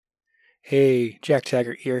Hey, Jack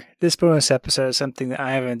Taggart here. This bonus episode is something that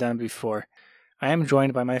I haven't done before. I am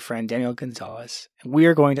joined by my friend Daniel Gonzalez, and we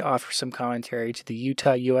are going to offer some commentary to the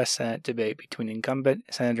Utah U.S. Senate debate between incumbent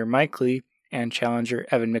Senator Mike Lee and challenger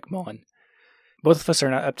Evan McMullin. Both of us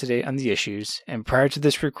are not up to date on the issues, and prior to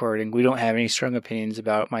this recording, we don't have any strong opinions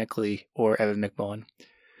about Mike Lee or Evan McMullin.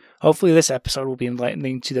 Hopefully this episode will be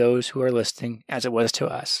enlightening to those who are listening, as it was to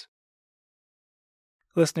us.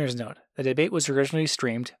 Listeners note, the debate was originally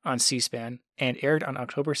streamed on CSPAN and aired on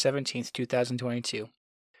October 17, 2022.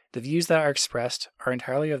 The views that are expressed are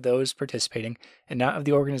entirely of those participating and not of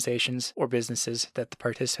the organizations or businesses that the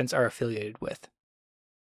participants are affiliated with.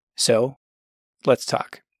 So, let's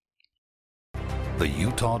talk. The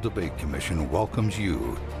Utah Debate Commission welcomes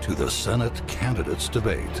you to the Senate Candidates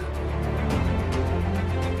Debate.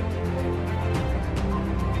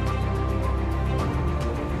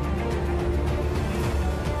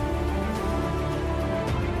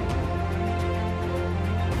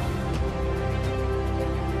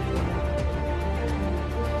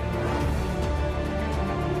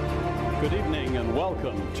 Good evening and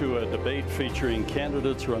welcome to a debate featuring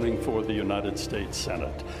candidates running for the United States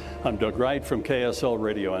Senate. I'm Doug Wright from KSL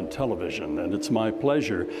Radio and Television, and it's my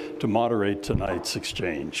pleasure to moderate tonight's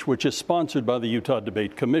exchange, which is sponsored by the Utah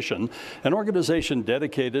Debate Commission, an organization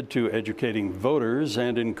dedicated to educating voters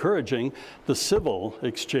and encouraging the civil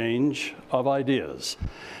exchange of ideas.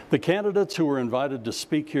 The candidates who were invited to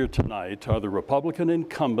speak here tonight are the Republican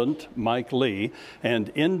incumbent Mike Lee and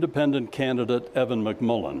independent candidate Evan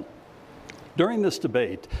McMullin. During this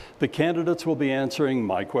debate, the candidates will be answering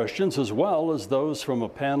my questions as well as those from a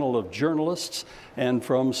panel of journalists and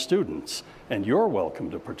from students. And you're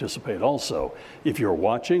welcome to participate also. If you're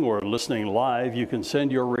watching or listening live, you can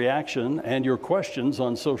send your reaction and your questions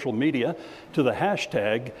on social media to the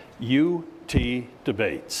hashtag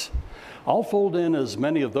UTDebates. I'll fold in as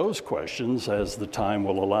many of those questions as the time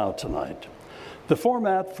will allow tonight. The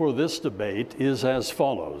format for this debate is as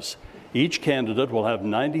follows. Each candidate will have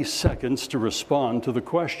 90 seconds to respond to the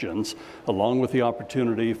questions, along with the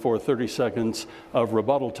opportunity for 30 seconds of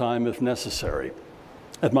rebuttal time if necessary.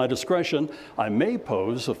 At my discretion, I may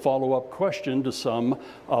pose a follow-up question to some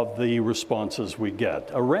of the responses we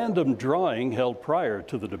get. A random drawing held prior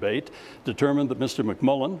to the debate determined that Mr.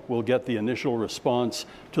 McMullin will get the initial response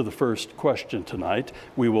to the first question tonight.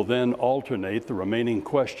 We will then alternate the remaining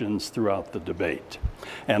questions throughout the debate.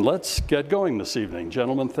 And let's get going this evening.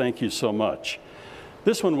 Gentlemen, thank you so much.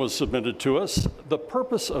 This one was submitted to us. The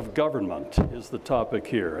purpose of government is the topic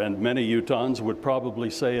here, and many Utahns would probably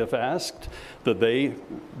say, if asked, that they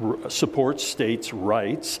support states'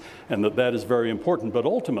 rights and that is very important. But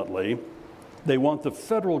ultimately, they want the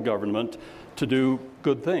federal government to do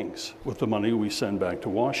good things with the money we send back to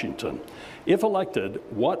Washington. If elected,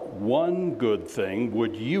 what one good thing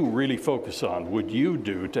would you really focus on, would you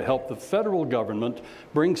do to help the federal government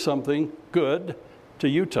bring something good to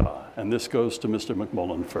Utah? And this goes to Mr.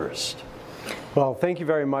 McMullin first. Well, thank you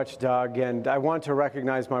very much, Doug. And I want to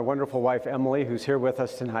recognize my wonderful wife, Emily, who's here with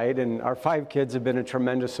us tonight. And our 5 kids have been a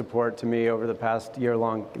tremendous support to me over the past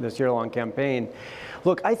this year-long campaign.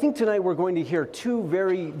 Look, I think tonight we're going to hear 2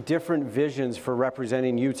 very different visions for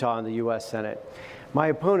representing Utah in the U.S. Senate. My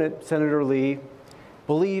opponent, Senator Lee,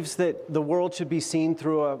 believes that the world should be seen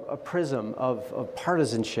through a prism of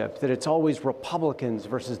partisanship, that it's always Republicans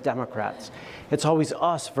versus Democrats. It's always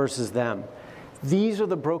us versus them. These are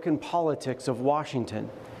the broken politics of Washington.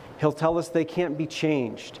 He'll tell us they can't be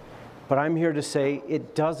changed, but I'm here to say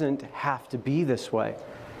it doesn't have to be this way.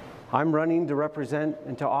 I'm running to represent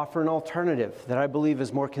and to offer an alternative that I believe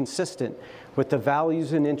is more consistent with the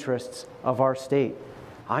values and interests of our state.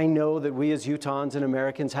 I know that we as Utahns and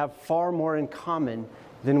Americans have far more in common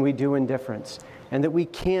than we do in difference, and that we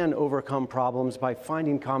can overcome problems by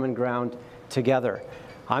finding common ground together.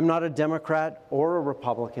 I'm not a Democrat or a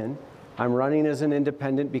Republican. I'm running as an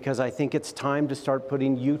independent because I think it's time to start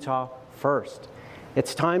putting Utah first.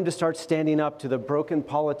 It's time to start standing up to the broken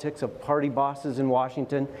politics of party bosses in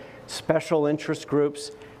Washington, special interest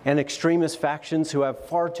groups, and extremist factions who have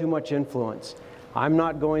far too much influence. I'm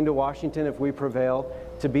not going to Washington, if we prevail,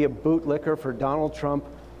 to be a bootlicker for Donald Trump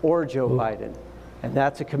or Joe Biden. And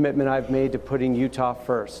that's a commitment I've made to putting Utah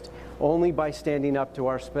first. Only by standing up to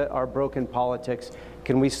our broken politics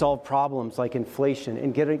can we solve problems like inflation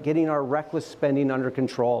and getting our reckless spending under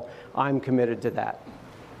control. I'm committed to that.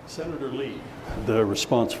 Senator Lee, the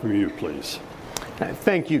response from you, please.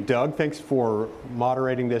 Thank you, Doug. Thanks for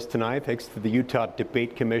moderating this tonight. Thanks to the Utah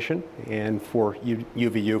Debate Commission and for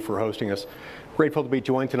UVU for hosting us. Grateful to be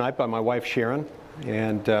joined tonight by my wife, Sharon,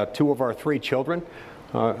 and 2 of our 3 children.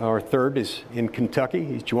 Our third is in Kentucky.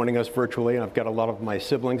 He's joining us virtually. I've got a lot of my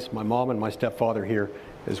siblings, my mom and my stepfather here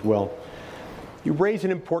as well. You raise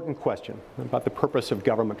an important question about the purpose of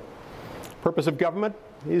government. The purpose of government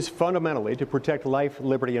is fundamentally to protect life,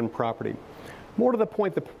 liberty, and property. More to the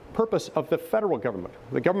point, the purpose of the federal government,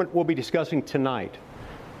 the government we'll be discussing tonight,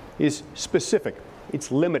 is specific.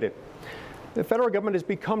 It's limited. The federal government has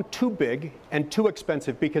become too big and too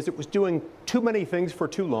expensive because it was doing too many things for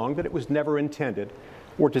too long that it was never intended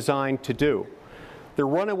or designed to do. The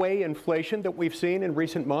runaway inflation that we've seen in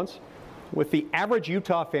recent months, with the average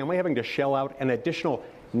Utah family having to shell out an additional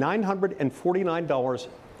 $949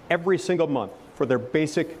 every single month for their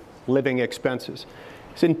basic living expenses,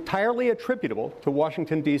 is entirely attributable to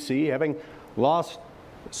Washington, D.C. having lost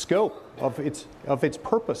scope of its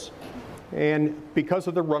purpose, and because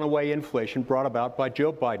of the runaway inflation brought about by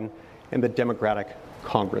Joe Biden and the Democratic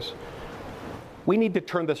Congress. We need to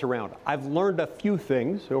turn this around. I've learned a few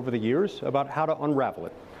things over the years about how to unravel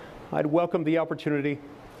it. I'd welcome the opportunity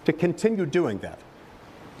to continue doing that.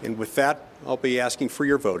 And with that, I'll be asking for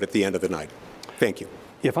your vote at the end of the night. Thank you.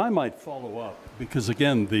 If I might follow up, because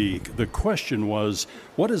again, the question was,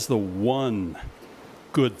 what is the one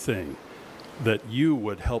good thing that you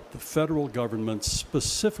would help the federal government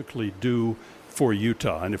specifically do for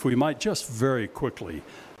Utah? And if we might just very quickly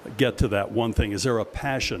get to that one thing. Is there a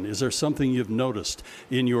passion? Is there something you've noticed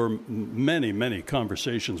in your many, many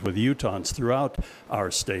conversations with Utahns throughout our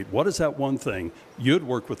state? What is that one thing you'd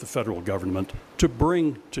work with the federal government to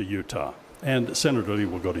bring to Utah? And Senator Lee,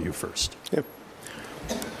 we'll go to you first. Yeah.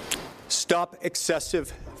 Stop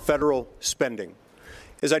excessive federal spending.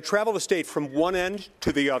 As I travel the state from one end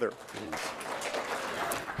to the other,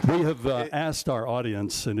 we have asked our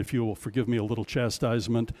audience, and if you will forgive me a little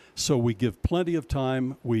chastisement, so we give plenty of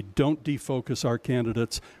time, we don't defocus our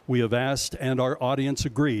candidates. We have asked, and our audience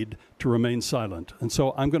agreed, to remain silent. And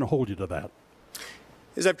so I'm going to hold you to that.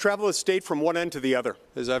 As I've traveled the state from one end to the other,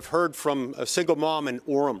 as I've heard from a single mom in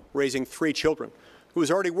Orem raising 3 children, who is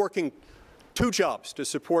already working 2 jobs to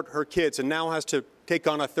support her kids and now has to take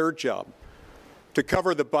on a 3rd job to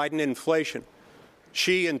cover the Biden inflation.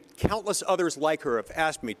 She and countless others like her have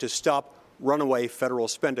asked me to stop runaway federal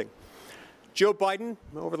spending. Joe Biden,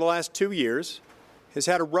 over the last 2 years, has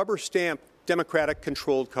had a rubber stamp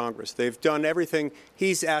Democratic-controlled Congress. They've done everything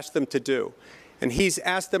he's asked them to do, and he's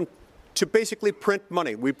asked them to basically print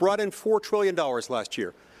money. We brought in $4 trillion last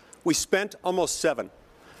year. We spent almost $7.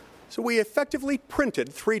 So we effectively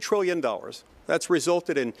printed $3 trillion. That's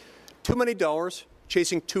resulted in too many dollars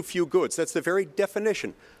chasing too few goods. That's the very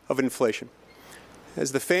definition of inflation.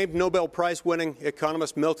 As the famed Nobel Prize-winning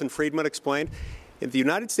economist Milton Friedman explained, in the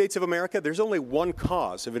United States of America, there's only one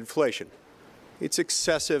cause of inflation. It's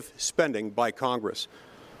excessive spending by Congress.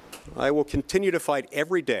 I will continue to fight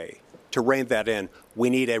every day to rein that in. We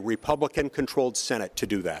need a Republican-controlled Senate to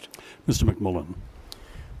do that. Mr. McMullen.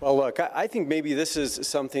 Well, look, I think maybe this is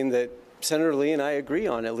something that Senator Lee and I agree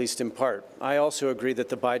on, at least in part. I also agree that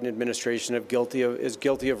the Biden administration is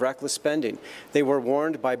guilty of reckless spending. They were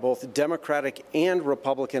warned by both Democratic and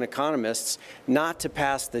Republican economists not to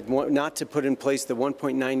put in place the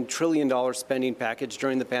 $1.9 trillion spending package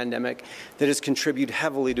during the pandemic that has contributed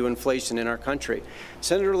heavily to inflation in our country.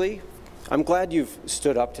 Senator Lee, I'm glad you've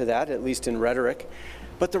stood up to that, at least in rhetoric.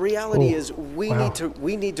 But the reality is we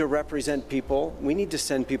need to represent people. We need to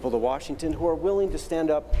send people to Washington who are willing to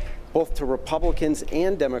stand up both to Republicans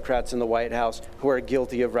and Democrats in the White House who are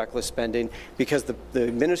guilty of reckless spending, because the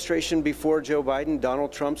administration before Joe Biden,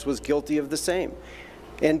 Donald Trump's, was guilty of the same.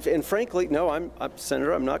 And frankly, no,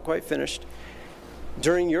 Senator, I'm not quite finished.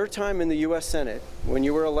 During your time in the U.S. Senate, when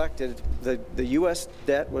you were elected, the U.S.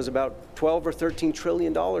 debt was about $12 or $13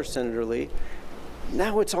 trillion, Senator Lee.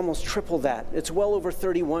 Now it's almost triple that. It's well over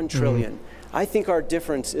 $31 trillion. I think our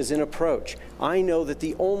difference is in approach. I know that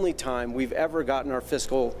the only time we've ever gotten our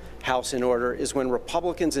fiscal house in order is when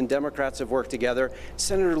Republicans and Democrats have worked together.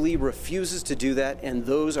 Senator Lee refuses to do that, and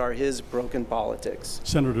those are his broken politics.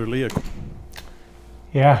 Senator Lee.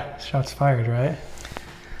 Yeah, shots fired, right?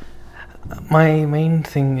 My main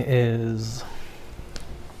thing is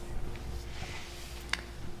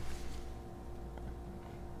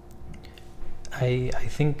I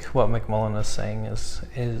think what McMullen is saying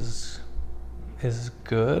is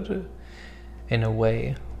good in a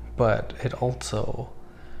way, but it also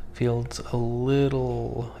feels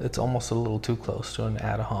it's almost a little too close to an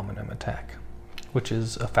ad hominem attack, which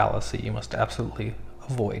is a fallacy you must absolutely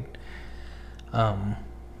avoid. I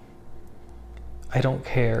don't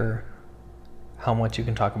care how much you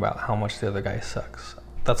can talk about how much the other guy sucks.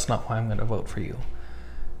 That's not why I'm going to vote for you.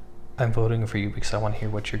 I'm voting for you because I want to hear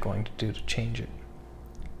what you're going to do to change it.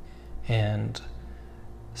 And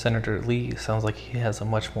Senator Lee sounds like he has a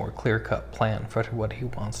much more clear-cut plan for what he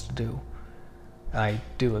wants to do. I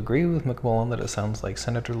do agree with McMullen that it sounds like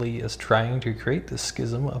Senator Lee is trying to create this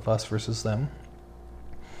schism of us versus them.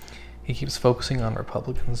 He keeps focusing on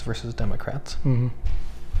Republicans versus Democrats. Mm-hmm.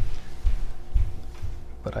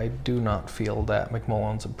 But I do not feel that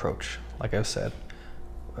McMullen's approach, like I've said,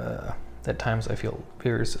 at times I feel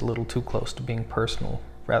veers a little too close to being personal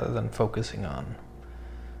rather than focusing on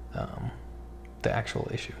the actual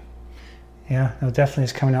issue. Yeah, no, definitely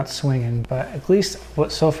is coming out swinging, but at least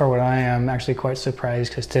so far what I am actually quite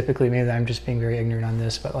surprised, because typically maybe I'm just being very ignorant on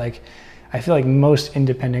this, but like I feel like most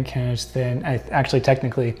independent candidates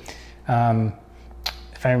technically,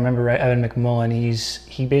 if I remember right, Evan McMullen,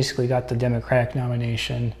 he basically got the Democratic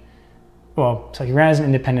nomination. Well, so he ran as an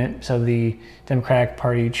independent, so the Democratic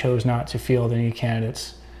Party chose not to field any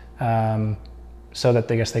candidates, so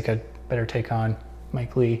that I guess they could better take on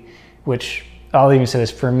Mike Lee, which I'll even say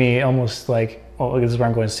this, for me, almost like, well, this is where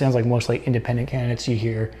I'm going, it sounds like most like independent candidates you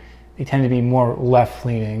hear, they tend to be more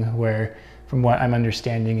left-leaning, where from what I'm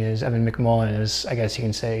understanding is Evan McMullen is, I guess you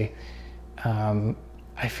can say,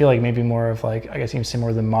 I feel like maybe more of like, I guess you can say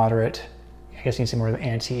more of the moderate, I guess you can say more of the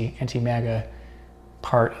anti-MAGA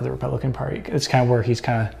part of the Republican Party. It's kind of where he's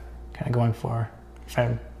kind of going for.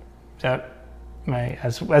 That's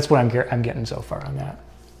what I'm getting so far on that.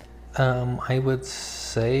 I would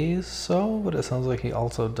say so, but it sounds like he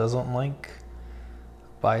also doesn't like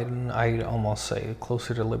Biden. I'd almost say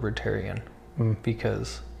closer to libertarian,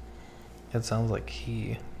 because it sounds like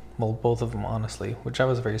both of them honestly, which I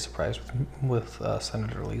was very surprised with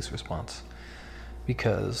Senator Lee's response,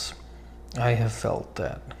 because I have felt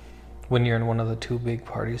that when you're in one of the two big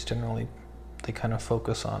parties, generally they kind of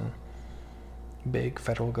focus on big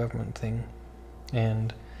federal government thing,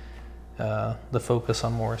 and the focus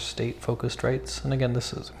on more state-focused rights. And again,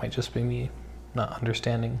 might just be me not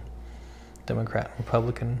understanding Democrat and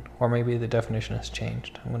Republican, or maybe the definition has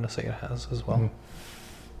changed. I'm going to say it has as well.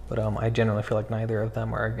 But I generally feel like neither of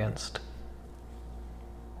them are against,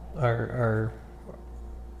 are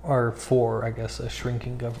for, I guess, a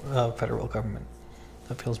shrinking federal government.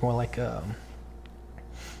 That feels more like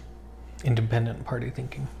independent party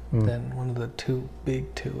thinking than one of the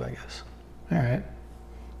big two, I guess. All right.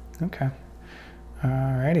 Okay.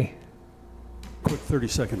 Alrighty. Quick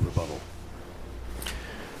 30-second rebuttal.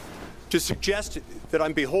 To suggest that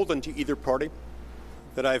I'm beholden to either party,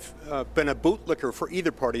 that I've been a bootlicker for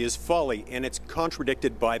either party, is folly, and it's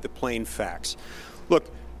contradicted by the plain facts.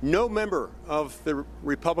 Look, no member of the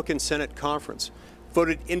Republican Senate Conference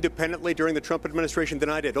voted independently during the Trump administration than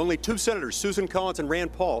I did. Only two senators, Susan Collins and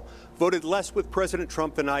Rand Paul, voted less with President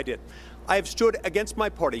Trump than I did. I have stood against my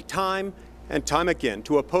party time and time again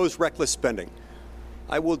to oppose reckless spending.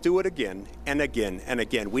 I will do it again and again and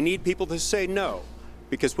again. We need people to say no,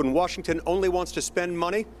 because when Washington only wants to spend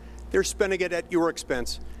money, they're spending it at your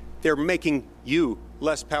expense. They're making you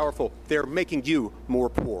less powerful. They're making you more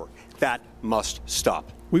poor. That must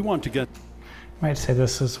stop. We want to get... I might say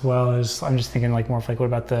this as well as, I'm just thinking like more of like, what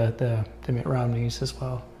about the Mitt Romneys as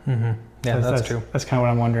well? Mm-hmm. Yeah, that's true. That's kind of what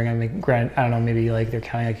I'm wondering. I mean, granted, I don't know, maybe like they're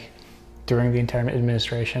kind of like during the entire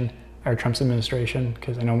administration, or Trump's administration,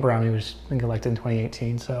 because I know Romney was elected in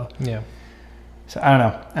 2018, so. Yeah. So I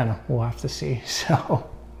don't know. We'll have to see. So.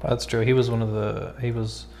 That's true. He was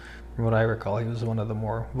from what I recall, he was one of the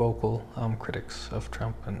more vocal critics of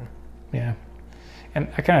Trump. And yeah. And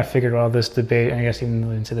I kind of figured, well, this debate, and I guess even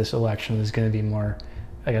into this election, is going to be more,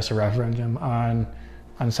 I guess, a referendum on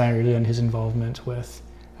Senator Lee and his involvement with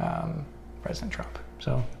President Trump.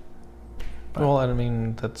 So. Well, I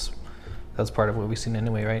mean, that's part of what we've seen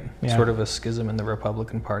anyway, right? Yeah. Sort of a schism in the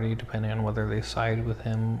Republican Party, depending on whether they side with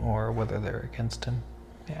him or whether they're against him.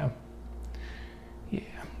 Yeah. Yeah.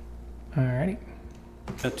 Alrighty.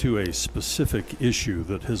 To a specific issue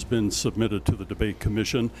that has been submitted to the Debate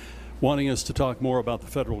Commission, wanting us to talk more about the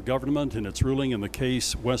federal government and its ruling in the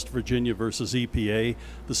case West Virginia versus EPA.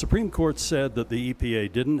 The Supreme Court said that the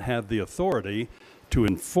EPA didn't have the authority to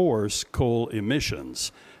enforce coal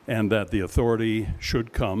emissions, and that the authority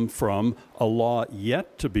should come from a law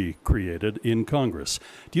yet to be created in Congress.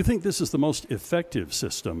 Do you think this is the most effective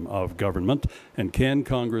system of government? And can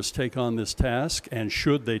Congress take on this task? And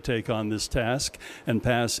should they take on this task and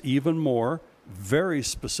pass even more very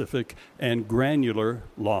specific and granular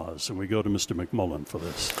laws? And we go to Mr. McMullen for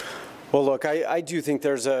this. Well, look, I do think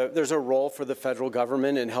there's a role for the federal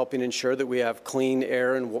government in helping ensure that we have clean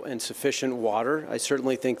air and sufficient water. I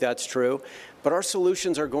certainly think that's true. but our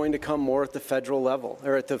solutions are going to come more at the federal level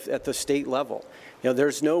or at the state level.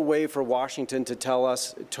 There's no way for Washington to tell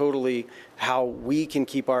us totally how we can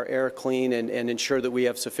keep our air clean and ensure that we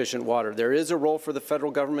have sufficient water. There is a role for the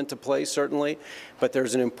federal government to play, certainly, but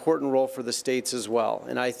there's an important role for the states as well.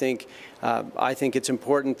 And I think it's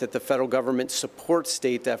important that the federal government supports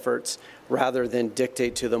state efforts rather than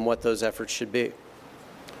dictate to them what those efforts should be.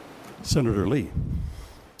 Senator Lee.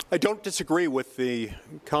 I don't disagree with the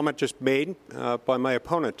comment just made by my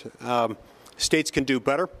opponent. States can do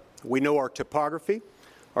better. We know our topography,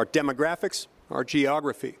 our demographics, our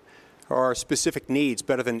geography, our specific needs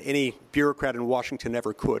better than any bureaucrat in Washington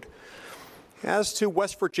ever could. As to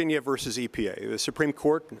West Virginia versus EPA, the Supreme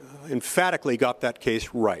Court emphatically got that case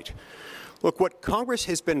right. Look, what Congress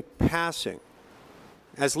has been passing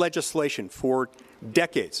as legislation for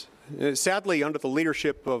decades, sadly under the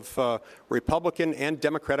leadership of Republican and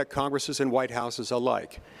Democratic Congresses and White Houses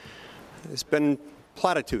alike, has been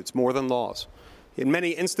platitudes more than laws. In many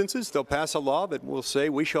instances, they'll pass a law that will say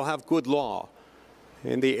we shall have good law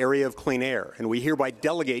in the area of clean air, and we hereby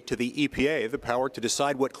delegate to the EPA the power to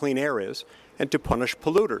decide what clean air is and to punish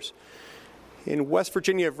polluters. In West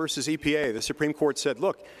Virginia versus EPA, the Supreme Court said,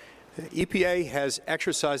 look, EPA has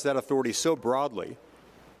exercised that authority so broadly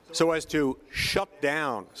so as to shut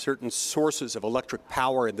down certain sources of electric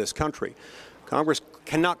power in this country. Congress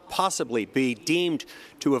cannot possibly be deemed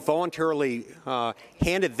to have voluntarily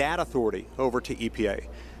handed that authority over to EPA.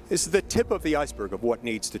 This is the tip of the iceberg of what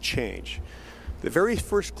needs to change. The very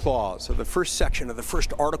first clause of the first section of the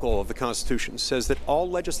first article of the Constitution says that all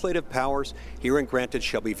legislative powers herein granted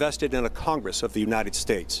shall be vested in a Congress of the United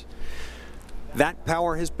States. That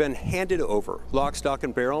power has been handed over, lock, stock,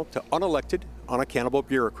 and barrel, to unelected, unaccountable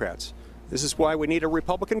bureaucrats. This is why we need a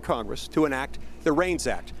Republican Congress to enact the REINS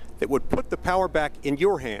Act that would put the power back in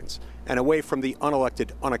your hands and away from the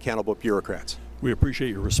unelected, unaccountable bureaucrats. We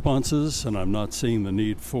appreciate your responses, and I'm not seeing the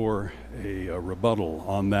need for a rebuttal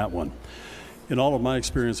on that one. In all of my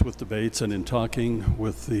experience with debates and in talking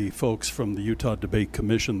with the folks from the Utah Debate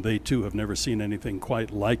Commission, they too have never seen anything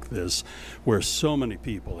quite like this, where so many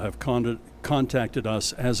people have contacted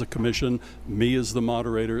us as a commission, me as the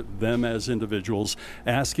moderator, them as individuals,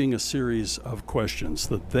 asking a series of questions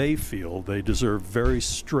that they feel they deserve very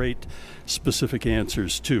straight, specific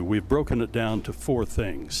answers to. We've broken it down to 4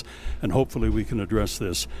 things, and hopefully we can address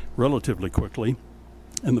this relatively quickly.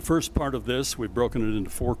 In the first part of this, we've broken it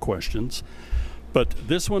into 4 questions. But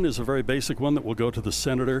this one is a very basic one that will go to the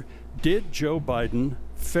senator. Did Joe Biden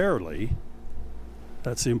fairly,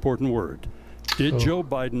 that's the important word, did Joe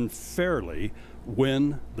Biden fairly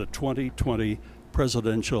win the 2020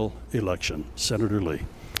 presidential election? Senator Lee.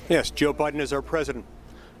 Yes, Joe Biden is our president.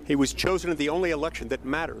 He was chosen in the only election that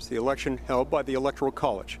matters, the election held by the Electoral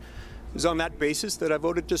College. It was on that basis that I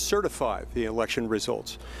voted to certify the election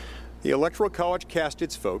results. The Electoral College cast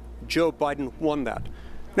its vote. Joe Biden won that.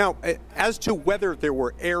 Now, as to whether there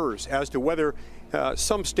were errors, as to whether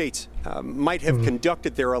some states might have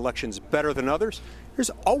conducted their elections better than others, there's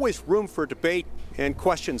always room for debate and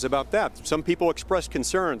questions about that. Some people expressed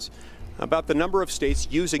concerns about the number of states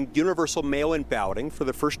using universal mail-in balloting for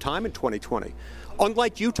the first time in 2020.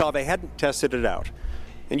 Unlike Utah, they hadn't tested it out.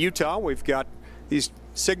 In Utah, we've got these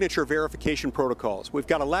signature verification protocols. We've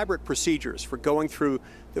got elaborate procedures for going through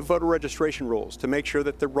the voter registration rolls to make sure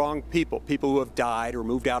that the wrong people who have died or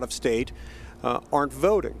moved out of state, aren't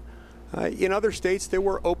voting. In other states, there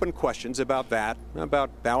were open questions about that,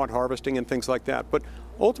 about ballot harvesting and things like that. But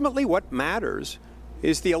ultimately, what matters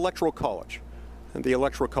is the Electoral College, and the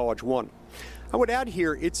Electoral College won. I would add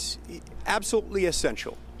here, it's absolutely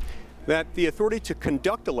essential that the authority to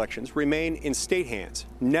conduct elections remain in state hands,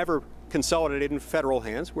 never consolidated in federal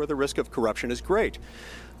hands where the risk of corruption is great.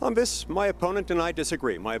 On this, my opponent and I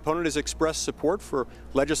disagree. My opponent has expressed support for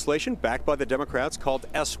legislation backed by the Democrats called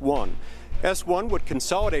S1. S1 would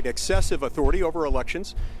consolidate excessive authority over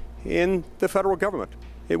elections in the federal government.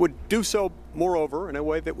 It would do so, moreover, in a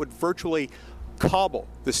way that would virtually cobble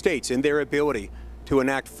the states in their ability to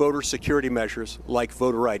enact voter security measures like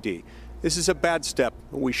voter ID. This is a bad step.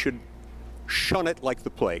 We should shun it like the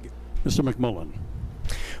plague. Mr. McMullen.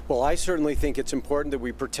 Well, I certainly think it's important that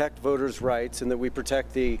we protect voters' rights and that we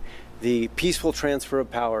protect the peaceful transfer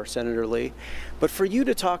of power, Senator Lee. But for you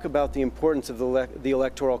to talk about the importance of the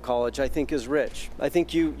Electoral College, I think is rich. I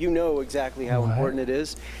think you know exactly how important it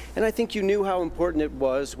is. And I think you knew how important it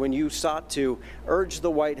was when you sought to urge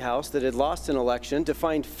the White House that had lost an election to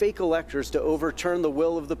find fake electors to overturn the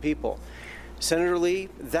will of the people. Senator Lee,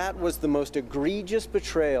 that was the most egregious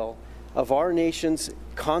betrayal of our nation's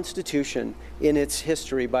Constitution in its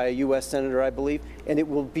history by a U.S. Senator, I believe, and it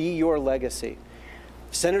will be your legacy.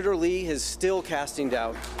 Senator Lee is still casting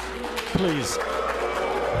doubt. Please.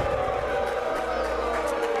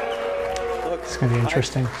 Look, It's going to be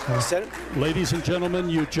interesting. Ladies and gentlemen,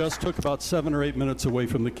 you just took about 7 or 8 minutes away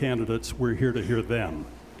from the candidates. We're here to hear them.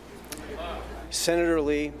 Senator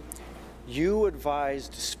Lee, you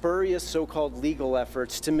advised spurious so-called legal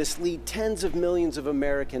efforts to mislead tens of millions of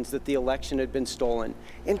Americans that the election had been stolen.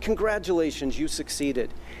 And congratulations, you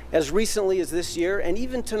succeeded. As recently as this year, and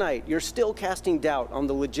even tonight, you're still casting doubt on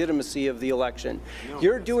the legitimacy of the election.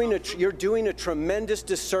 You're doing a tremendous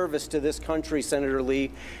disservice to this country, Senator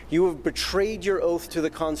Lee. You have betrayed your oath to the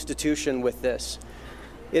Constitution with this.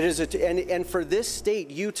 It is and for this state,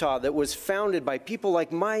 Utah, that was founded by people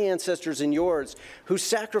like my ancestors and yours, who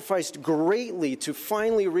sacrificed greatly to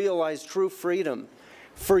finally realize true freedom,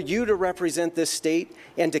 for you to represent this state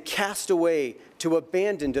and to cast away, to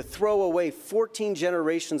abandon, to throw away 14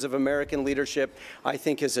 generations of American leadership, I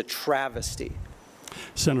think is a travesty.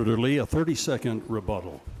 Senator Lee, a 30-second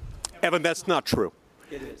rebuttal. Evan, that's not true.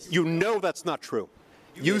 It is. You know that's not true.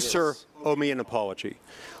 You, sir, owe me an apology.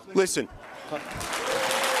 Listen.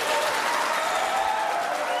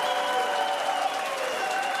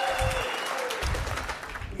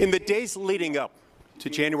 In the days leading up to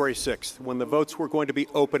January 6th, when the votes were going to be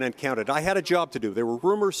open and counted, I had a job to do. There were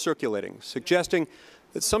rumors circulating suggesting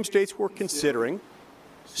that some states were considering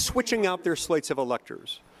switching out their slates of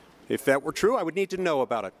electors. If that were true, I would need to know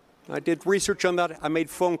about it. I did research on that. I made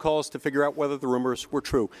phone calls to figure out whether the rumors were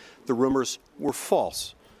true. The rumors were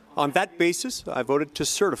false. On that basis, I voted to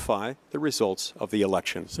certify the results of the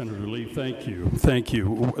election. Senator Lee, thank you. Thank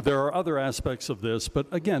you. There are other aspects of this, but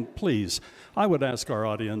again, please, I would ask our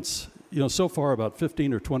audience, so far about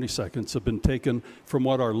 15 or 20 seconds have been taken from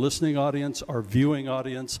what our listening audience, our viewing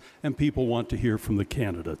audience, and people want to hear from the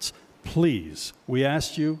candidates. Please, we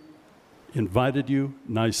asked you, invited you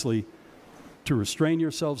nicely to restrain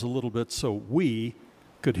yourselves a little bit so we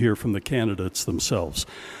could hear from the candidates themselves.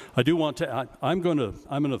 I do want to, I'm going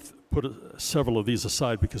to put several of these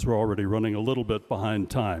aside because we're already running a little bit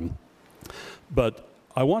behind time. But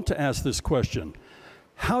I want to ask this question.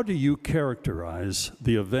 How do you characterize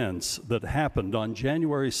the events that happened on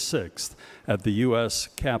January 6th at the U.S.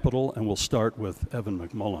 Capitol? And we'll start with Evan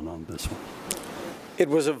McMullen on this one. It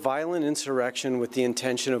was a violent insurrection with the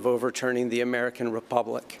intention of overturning the American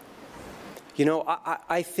Republic.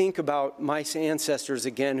 I think about my ancestors,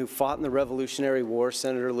 again, who fought in the Revolutionary War,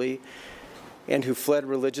 Senator Lee, and who fled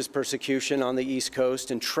religious persecution on the East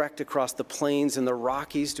Coast and trekked across the plains and the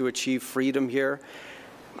Rockies to achieve freedom here.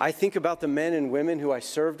 I think about the men and women who I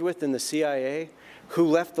served with in the CIA, who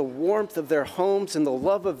left the warmth of their homes and the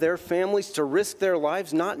love of their families to risk their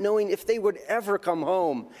lives, not knowing if they would ever come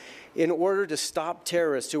home, in order to stop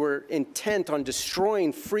terrorists who were intent on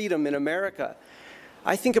destroying freedom in America.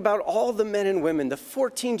 I think about all the men and women, the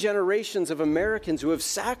 14 generations of Americans who have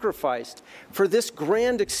sacrificed for this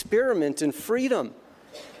grand experiment in freedom.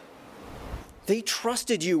 They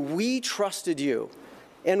trusted you. We trusted you.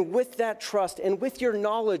 And with that trust and with your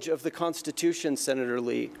knowledge of the Constitution, Senator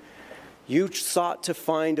Lee, you sought to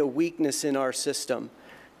find a weakness in our system.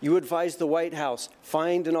 You advised the White House,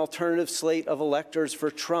 find an alternative slate of electors for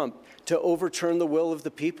Trump to overturn the will of the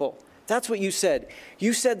people. That's what you said.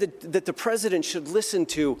 You said that the president should listen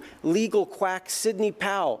to legal quack Sidney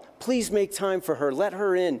Powell. Please make time for her. Let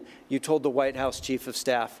her in, you told the White House chief of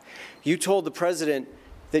staff. You told the president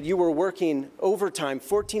that you were working overtime,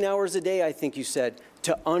 14 hours a day, I think you said,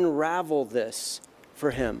 to unravel this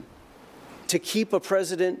for him, to keep a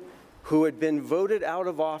president who had been voted out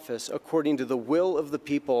of office according to the will of the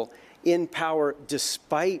people in power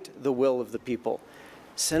despite the will of the people.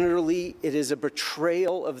 Senator Lee, it is a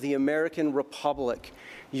betrayal of the American Republic.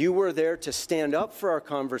 You were there to stand up for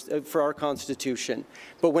our Constitution,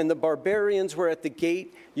 but when the barbarians were at the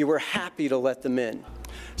gate, you were happy to let them in.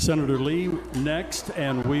 Senator Lee, next,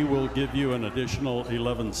 and we will give you an additional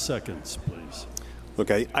 11 seconds, please.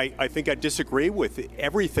 Look, I think I disagree with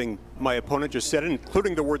everything my opponent just said,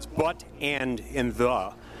 including the words but, and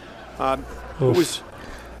the. It was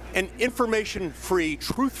an information-free,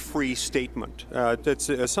 truth-free statement.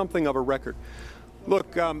 That's something of a record.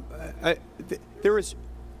 Look, there is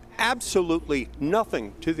absolutely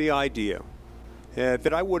nothing to the idea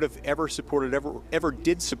that I would have ever supported, ever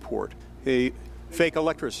did support a fake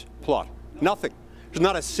electors plot. Nothing. There's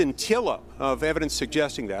not a scintilla of evidence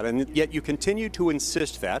suggesting that, and yet you continue to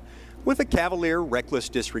insist that with a cavalier, reckless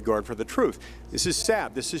disregard for the truth. This is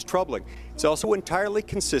sad. This is troubling. It's also entirely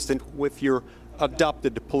consistent with your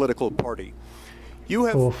adopted political party. You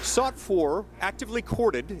have sought for, actively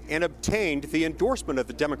courted, and obtained the endorsement of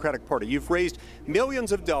the Democratic Party. You've raised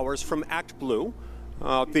millions of dollars from Act Blue,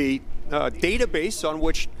 the database on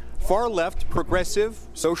which far left, progressive,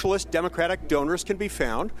 socialist, democratic donors can be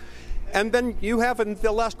found. And then you have, in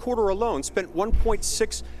the last quarter alone, spent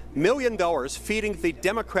 $1.6 million feeding the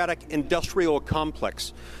Democratic industrial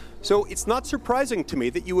complex. So it's not surprising to me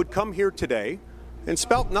that you would come here today and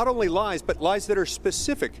spout not only lies, but lies that are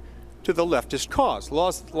specific to the leftist cause,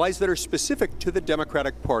 lies that are specific to the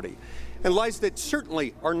Democratic Party, and lies that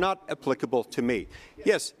certainly are not applicable to me.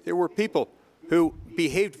 Yes, there were people who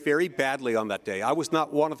behaved very badly on that day. I was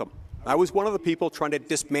not one of them. I was one of the people trying to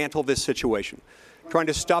dismantle this situation, trying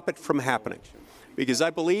to stop it from happening, because I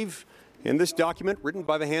believe in this document written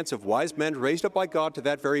by the hands of wise men raised up by God to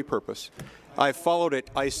that very purpose. I followed it,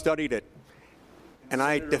 I studied it, and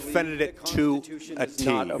I defended it to a T.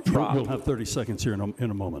 You'll have 30 seconds here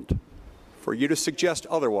in a moment. For you to suggest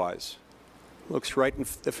otherwise looks right in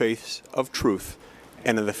the face of truth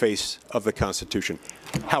and in the face of the Constitution.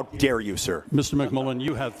 How dare you, sir? Mr. McMullen,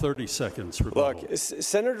 you have 30 seconds. Rebuttal. Look,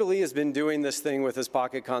 Senator Lee has been doing this thing with his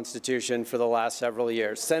pocket constitution for the last several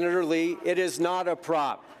years. Senator Lee, it is not a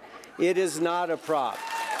prop. It is not a prop.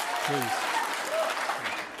 Please.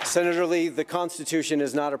 Senator Lee, the Constitution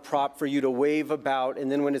is not a prop for you to wave about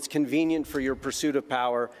and then when it's convenient for your pursuit of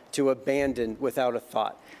power to abandon without a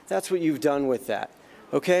thought. That's what you've done with that.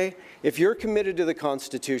 Okay? If you're committed to the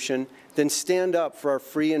Constitution, then stand up for our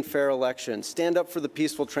free and fair election. Stand up for the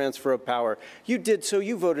peaceful transfer of power. You did so.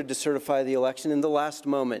 You voted to certify the election in the last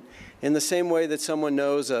moment. In the same way that someone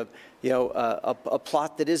knows a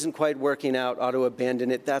plot that isn't quite working out ought to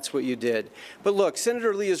abandon it, that's what you did. But look,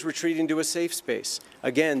 Senator Lee is retreating to a safe space.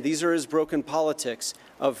 Again, these are his broken politics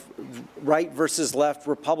of right versus left,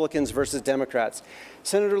 Republicans versus Democrats.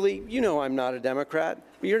 Senator Lee, you know I'm not a Democrat,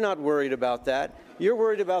 but you're not worried about that. You're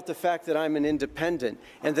worried about the fact that I'm an independent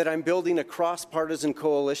and that I'm building a cross-partisan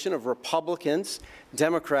coalition of Republicans,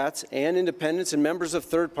 Democrats, and independents and members of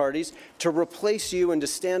third parties to replace you and to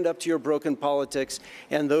stand up to your broken politics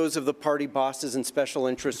and those of the party bosses and special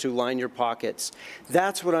interests who line your pockets.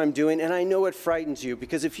 That's what I'm doing, and I know it frightens you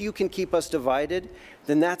because if you can keep us divided,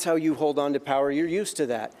 then that's how you hold on to power. You're used to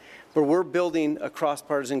that. But we're building a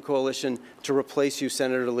cross-partisan coalition to replace you,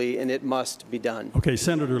 Senator Lee, and it must be done. Okay,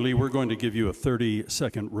 Senator Lee, we're going to give you a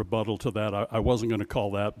 30-second rebuttal to that. I wasn't going to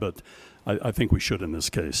call that, but I think we should in this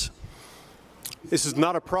case. This is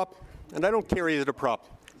not a prop, and I don't carry it as a prop.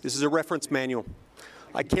 This is a reference manual.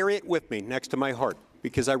 I carry it with me next to my heart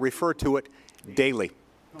because I refer to it daily,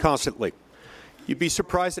 constantly. You'd be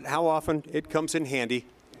surprised at how often it comes in handy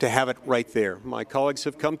to have it right there. My colleagues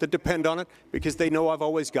have come to depend on it because they know I've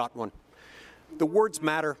always got one. The words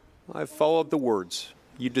matter. I've followed the words.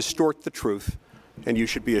 You distort the truth, and you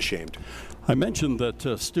should be ashamed. I mentioned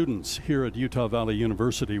that students here at Utah Valley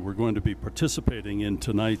University were going to be participating in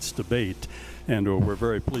tonight's debate, and we're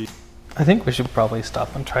very pleased. I think we should probably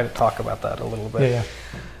stop and try to talk about that a little bit.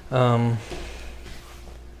 Yeah.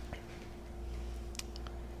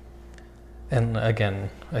 And again,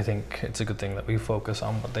 I think it's a good thing that we focus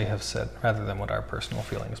on what they have said rather than what our personal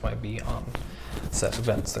feelings might be on set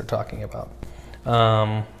events they're talking about.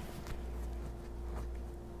 At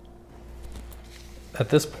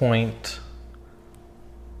this point,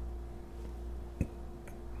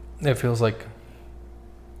 it feels like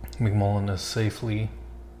McMullen is safely,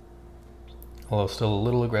 although still a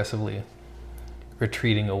little aggressively,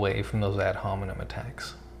 retreating away from those ad hominem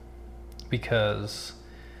attacks. Because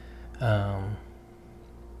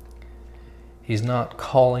he's not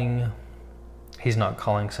calling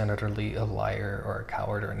Senator Lee a liar or a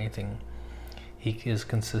coward or anything. He is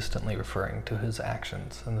consistently referring to his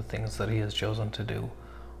actions and the things that he has chosen to do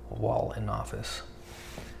while in office.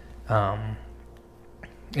 And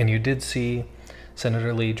you did see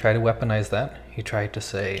Senator Lee try to weaponize that. He tried to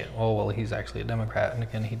say, oh, well, he's actually a Democrat. And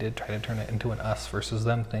again, he did try to turn it into an us versus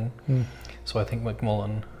them thing. So I think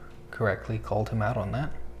McMullen correctly called him out on that.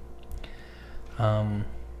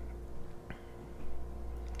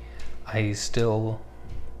 I still,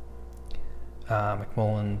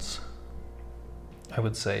 McMullen's, I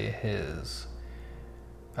would say his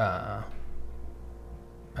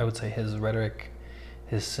rhetoric,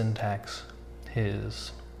 his syntax,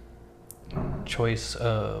 his choice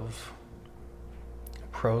of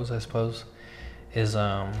prose, I suppose, is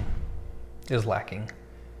lacking.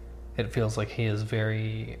 It feels like he is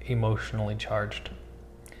very emotionally charged.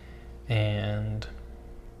 And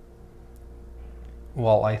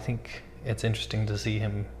while I think it's interesting to see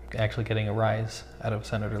him actually getting a rise out of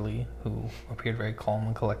Senator Lee, who appeared very calm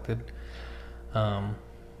and collected,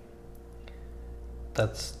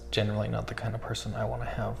 that's generally not the kind of person I want to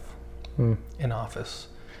have in office.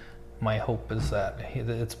 My hope is that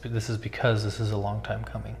this is because this is a long time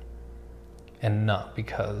coming. and not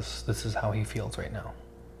because this is how he feels right now.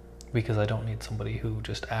 Because I don't need somebody who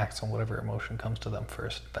just acts on whatever emotion comes to them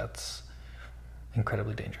first. That's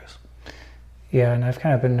incredibly dangerous. Yeah, and I've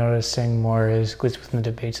kind of been noticing more is within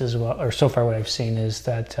the debates as well, or so far what I've seen is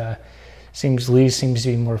that Lee seems to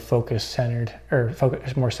be more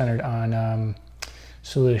more centered on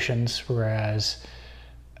solutions, whereas,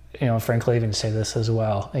 frankly, I even say this as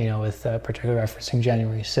well, with particularly referencing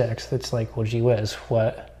January 6th, it's like, well, gee whiz,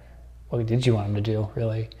 what did you want him to do,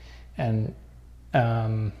 really? And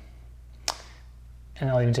I'll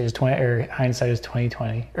even say hindsight is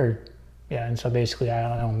 2020, and so basically, I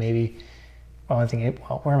don't know, maybe,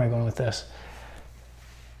 where am I going with this?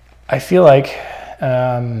 I feel like,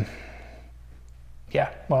 I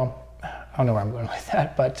don't know where I'm going with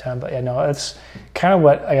that, but yeah, no, it's kind of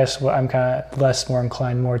what I'm kind of more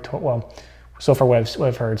inclined to, so far what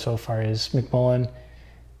I've heard so far is McMullen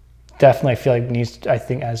definitely, I feel like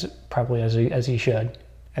as he should.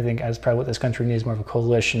 I think as probably what this country needs more of a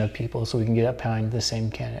coalition of people so we can get up behind the same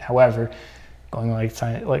candidate. However, going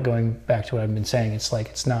back to what I've been saying, it's like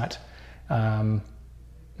it's not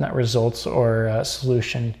results or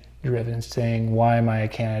solution driven. It's saying why my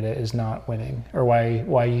candidate is not winning or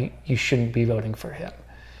why you shouldn't be voting for him,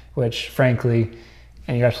 which frankly,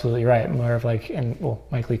 and you're absolutely right, more of like, and well,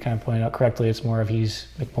 Mike Lee kind of pointed out correctly, it's more of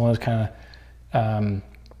McMullen's kind of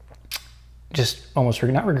just almost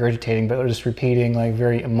not regurgitating, but just repeating like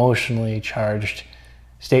very emotionally charged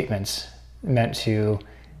statements meant to,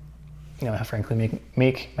 frankly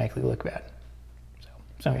make Mike Lee look bad.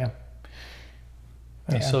 So yeah.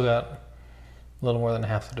 You still got a little more than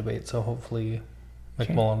half the debate, so hopefully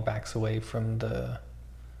McMullen backs away from the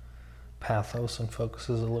pathos and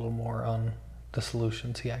focuses a little more on the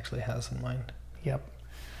solutions he actually has in mind. Yep.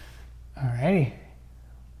 All righty.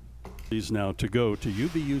 Please now to go to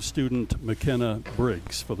UVU student McKenna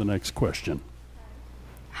Briggs for the next question.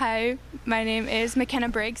 Hi, my name is McKenna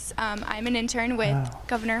Briggs. I'm an intern with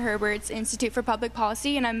Governor Herbert's Institute for Public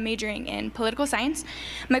Policy, and I'm majoring in political science.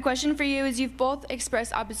 My question for you is, you've both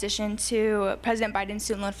expressed opposition to President Biden's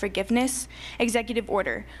student loan forgiveness executive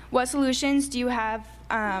order. What solutions do you have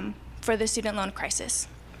for the student loan crisis?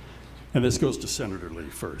 And this goes to Senator Lee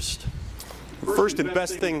first. First and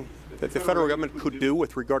best thing that the federal government could do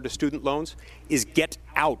with regard to student loans is get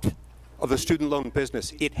out of the student loan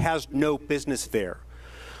business. It has no business there.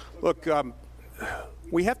 Look,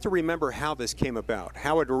 we have to remember how this came about,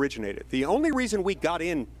 how it originated. The only reason we got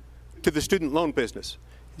into the student loan business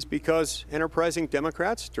is because enterprising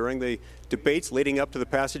Democrats, during the debates leading up to the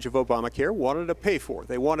passage of Obamacare, wanted to pay for it.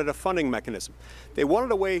 They wanted a funding mechanism. They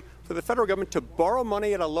wanted a way for the federal government to borrow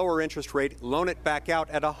money at a lower interest rate, loan it back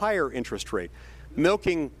out at a higher interest rate,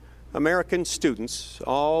 milking American students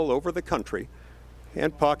all over the country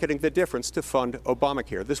and pocketing the difference to fund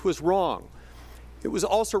Obamacare. This was wrong. It was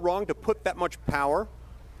also wrong to put that much power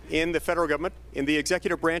in the federal government, in the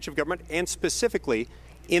executive branch of government, and specifically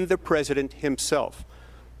in the president himself.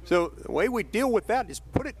 So the way we deal with that is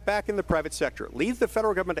put it back in the private sector, leave the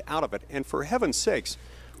federal government out of it, and for heaven's sakes,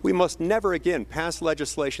 we must never again pass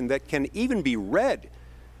legislation that can even be read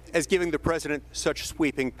as giving the president such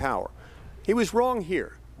sweeping power. He was wrong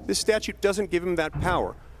here. This statute doesn't give him that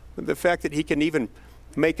power. The fact that he can even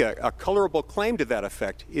make a colorable claim to that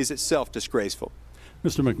effect is itself disgraceful.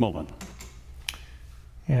 Mr. McMullen.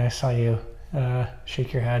 Yeah, I saw you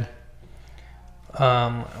shake your head.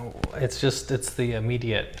 It's the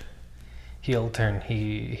immediate heel turn.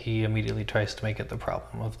 He immediately tries to make it the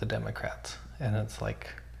problem of the Democrats, and it's like,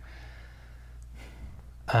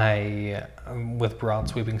 with broad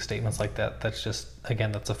sweeping statements like that, that's just,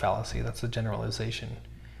 again, that's a fallacy. That's a generalization.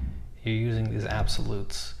 You're using these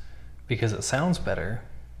absolutes because it sounds better,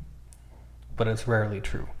 but it's rarely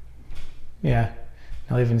true. Yeah.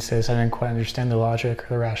 I'll even say this, I didn't quite understand the logic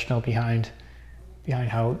or the rationale behind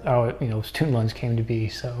how student loans came to be,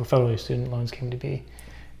 so federally student loans came to be.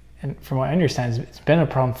 And from what I understand, it's been a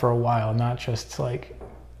problem for a while, not just like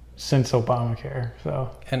since Obamacare. So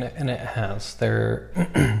and it has.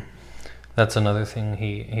 That's another thing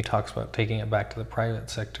he talks about, taking it back to the private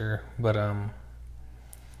sector, but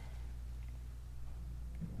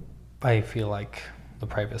I feel like the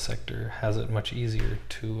private sector has it much easier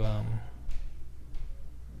to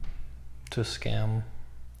scam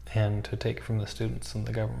and to take from the students than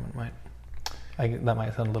the government might. That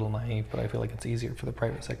might sound a little naive, but I feel like it's easier for the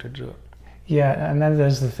private sector to do it. Yeah, and that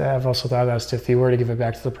is I've also thought about if you were to give it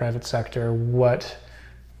back to the private sector, what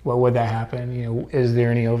would that happen? Is there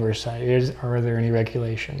any oversight? Are there any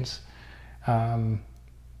regulations? Be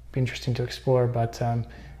interesting to explore, but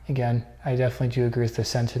again, I definitely do agree with the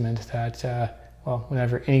sentiment that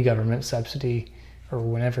whenever any government subsidy or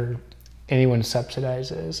whenever anyone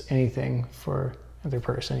subsidizes anything for another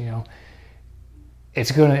person,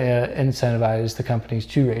 it's going to incentivize the companies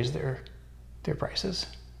to raise their prices.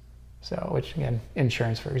 So, which again,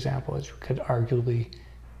 insurance, for example, a case could arguably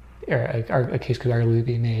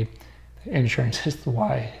be made. Insurance is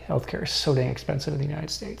why healthcare is so dang expensive in the United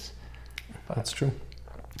States. But, that's true.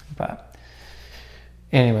 But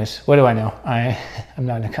anyways, what do I know? I'm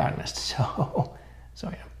not an economist, so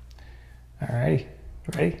yeah. Alrighty,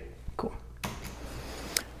 ready? Cool.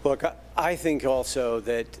 Look, I think also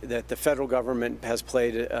that the federal government has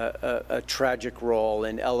played a tragic role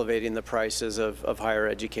in elevating the prices of higher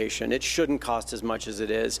education. It shouldn't cost as much as it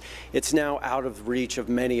is. It's now out of reach of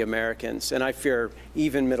many Americans, and I fear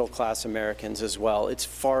even middle-class Americans as well. It's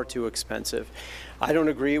far too expensive. I don't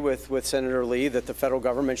agree with Senator Lee that the federal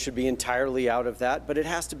government should be entirely out of that, but it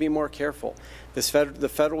has to be more careful. The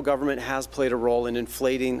federal government has played a role in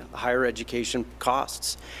inflating higher education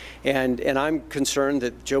costs. And I'm concerned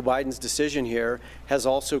that Joe Biden's decision here has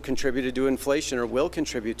also contributed to inflation or will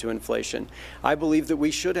contribute to inflation. I believe that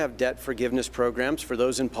we should have debt forgiveness programs for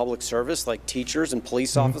those in public service like teachers and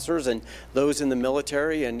police officers and those in the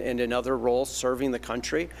military and in other roles serving the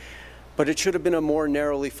country. But it should have been a more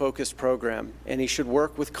narrowly focused program, and he should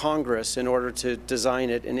work with Congress in order to design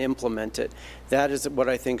it and implement it. That is what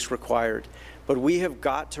I think is required. But we have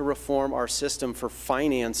got to reform our system for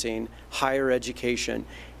financing higher education,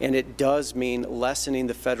 and it does mean lessening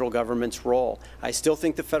the federal government's role. I still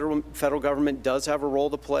think the federal government does have a role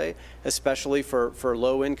to play, especially for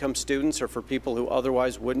low-income students or for people who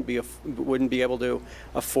otherwise wouldn't be able to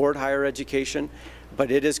afford higher education.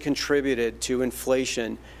 But it has contributed to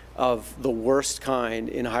inflation of the worst kind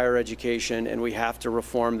in higher education, and we have to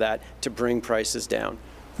reform that to bring prices down.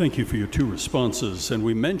 Thank you for your two responses. And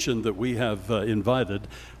we mentioned that we have invited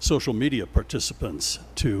social media participants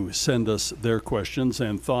to send us their questions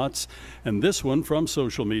and thoughts. And this one from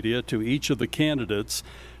social media to each of the candidates: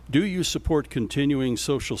 do you support continuing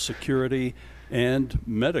Social Security and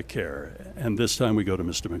Medicare? And this time we go to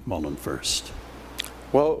Mr. McMullen first.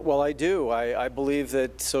 Well, I do. I believe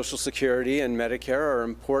that Social Security and Medicare are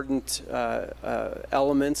important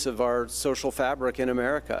elements of our social fabric in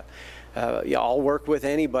America. I'll work with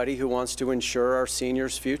anybody who wants to ensure our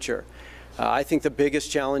seniors' future. I think the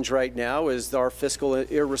biggest challenge right now is our fiscal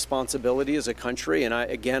irresponsibility as a country, and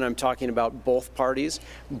I'm talking about both parties.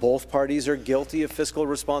 Both parties are guilty of fiscal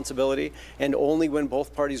responsibility, and only when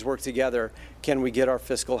both parties work together can we get our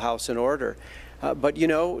fiscal house in order. But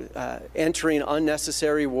entering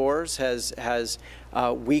unnecessary wars has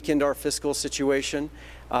weakened our fiscal situation.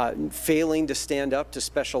 Failing to stand up to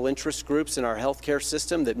special interest groups in our healthcare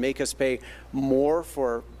system that make us pay more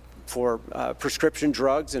for prescription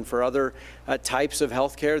drugs and for other types of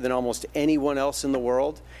healthcare than almost anyone else in the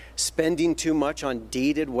world. Spending too much on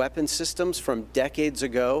dated weapon systems from decades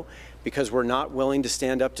ago because we're not willing to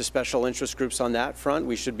stand up to special interest groups on that front.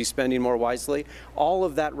 We should be spending more wisely. All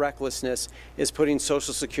of that recklessness is putting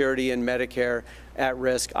Social Security and Medicare at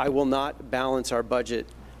risk. I will not balance our budget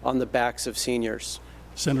on the backs of seniors.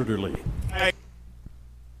 Senator Lee.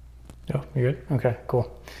 Oh, you good? Okay,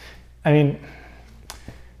 cool. I mean,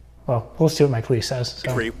 well, we'll see what Mike Lee says.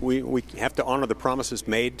 So. We have to honor the promises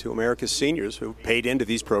made to America's seniors who paid into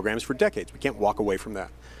these programs for decades. We can't walk away from that.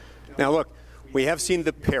 Now, look, we have seen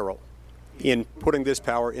the peril in putting this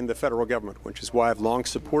power in the federal government, which is why I've long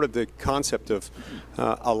supported the concept of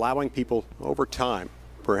allowing people over time,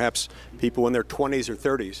 perhaps people in their 20s or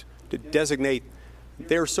 30s, to designate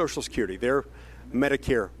their Social Security, their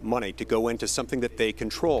Medicare money to go into something that they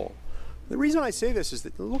control. The reason I say this is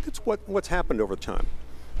that look at what's happened over time.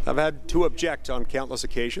 I've had to object on countless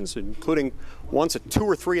occasions, including once at 2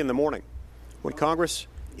 or 3 in the morning, when Congress,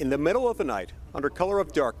 in the middle of the night, under color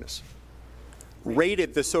of darkness,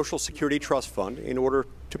 raided the Social Security Trust Fund in order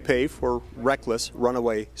to pay for reckless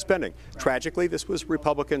runaway spending. Tragically, this was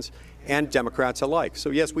Republicans and Democrats alike. So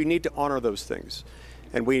yes, we need to honor those things.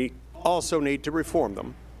 And we also need to reform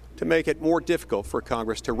them to make it more difficult for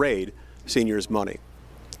Congress to raid seniors' money.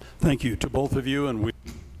 Thank you to both of you. And we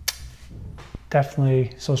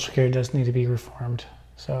definitely, Social Security does need to be reformed.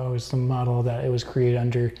 So it's the model that it was created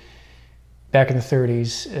under back in the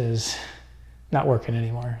 30s is not working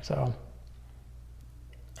anymore. So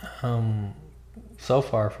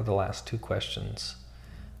far for the last two questions,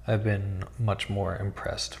 I've been much more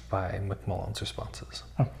impressed by McMullen's responses.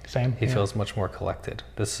 Oh, same. He feels much more collected.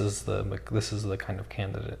 This is the kind of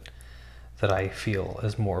candidate that I feel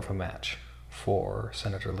is more of a match for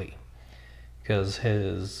Senator Lee, because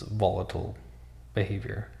his volatile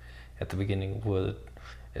behavior at the beginning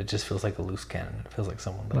it just feels like a loose cannon. It feels like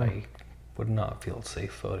someone that I would not feel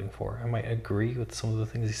safe voting for. I might agree with some of the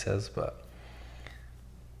things he says, but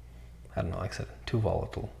I don't know, like I said, too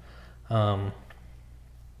volatile. And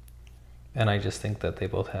I just think that they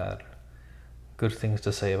both had good things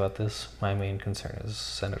to say about this. My main concern is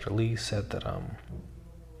Senator Lee said that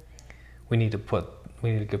we need to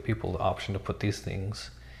give people the option to put these things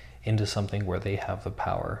into something where they have the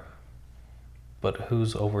power. But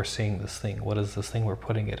who's overseeing this thing? What is this thing we're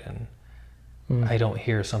putting it in? I don't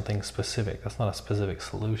hear something specific. That's not a specific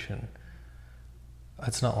solution.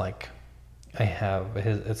 It's not like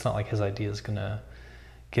it's not like his idea is gonna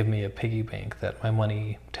give me a piggy bank that my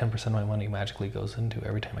money, 10% of my money magically goes into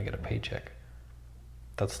every time I get a paycheck.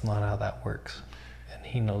 That's not how that works. And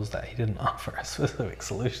he knows that. He didn't offer a specific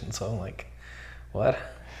solution, so I'm like, what?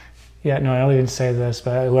 Yeah, no, I'll even say this,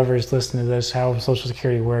 but whoever's listening to this, how Social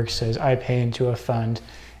Security works is I pay into a fund,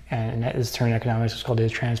 and that is term economics, it's called a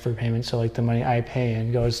transfer payment. So like the money I pay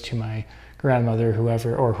in goes to my grandmother,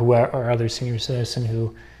 whoever, or other senior citizen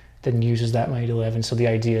who then uses that money to live. And so the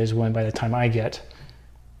idea is when by the time I get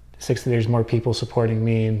 60, there's more people supporting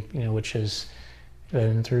me, which is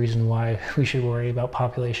the reason why we should worry about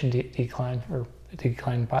population decline or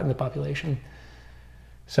decline in the population.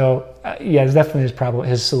 So yeah, it's definitely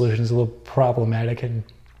his solution is a little problematic and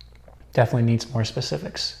definitely needs more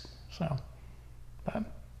specifics. So, but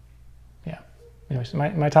yeah. Anyways,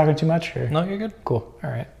 am I talking too much? Or? No, you're good. Cool.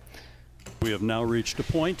 All right. We have now reached a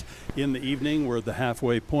point in the evening. We're at the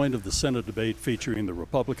halfway point of the Senate debate featuring the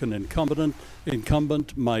Republican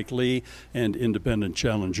incumbent Mike Lee and independent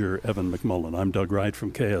challenger Evan McMullen. I'm Doug Wright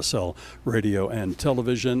from KSL Radio and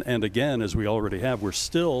Television. And again, as we already have, we're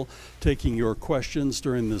still taking your questions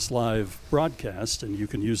during this live broadcast, and you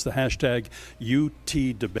can use the hashtag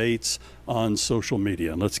UTDebates on social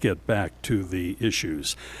media. And let's get back to the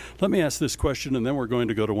issues. Let me ask this question, and then we're going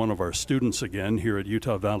to go to one of our students again here at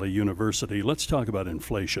Utah Valley University. Let's talk about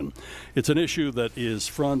inflation. It's an issue that is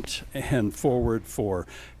front and forward for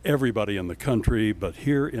everybody in the country, but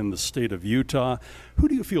here in the state of Utah, who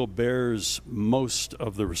do you feel bears most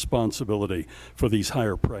of the responsibility for these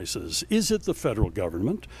higher prices? Is it the federal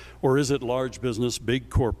government, or is it large business, big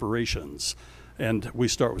corporations? And we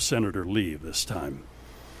start with Senator Lee this time.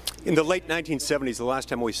 In the late 1970s, the last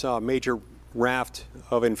time we saw a major raft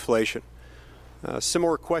of inflation,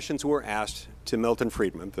 similar questions were asked to Milton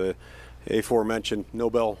Friedman, the aforementioned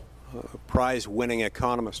Nobel Prize-winning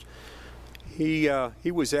economist. He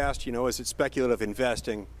was asked, is it speculative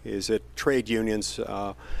investing? Is it trade unions?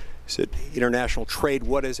 Is it international trade?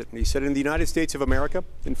 What is it? And he said, in the United States of America,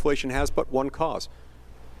 inflation has but one cause.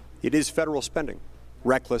 It is federal spending,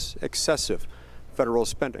 reckless, excessive federal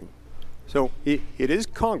spending. So it is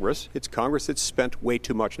Congress. It's Congress that's spent way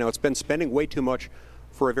too much. Now, it's been spending way too much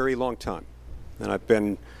for a very long time. And I've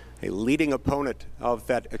been a leading opponent of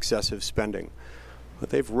that excessive spending.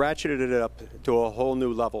 But they've ratcheted it up to a whole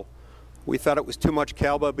new level. We thought it was too much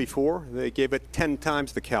cowbell before. They gave it 10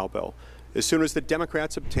 times the cowbell. As soon as the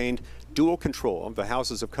Democrats obtained dual control of the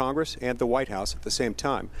houses of Congress and the White House at the same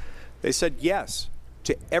time, they said yes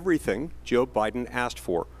to everything Joe Biden asked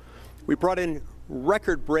for. We brought in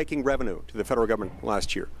record-breaking revenue to the federal government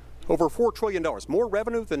last year. Over $4 trillion, more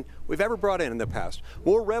revenue than we've ever brought in the past.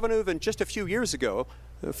 More revenue than just a few years ago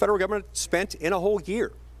the federal government spent in a whole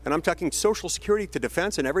year. And I'm talking Social Security to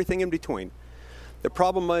defense and everything in between. The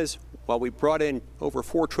problem is, while we brought in over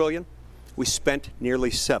 $4 trillion, we spent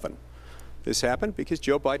nearly $7 trillion. This happened because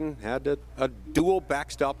Joe Biden had a dual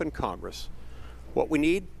backstop in Congress. What we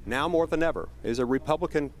need now more than ever is a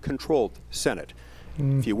Republican-controlled Senate.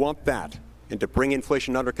 If you want that, and to bring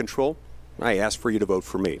inflation under control, I ask for you to vote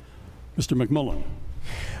for me. Mr. McMullen.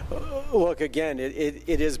 Look, again, it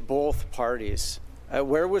is both parties.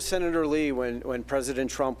 Where was Senator Lee when President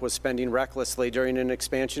Trump was spending recklessly during an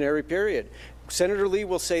expansionary period? Senator Lee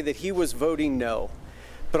will say that he was voting no.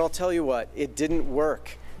 But I'll tell you what, it didn't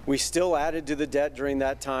work. We still added to the debt during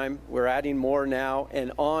that time. We're adding more now,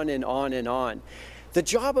 and on and on and on. The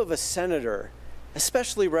job of a senator,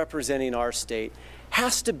 especially representing our state,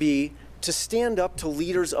 has to be to stand up to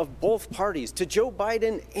leaders of both parties, to Joe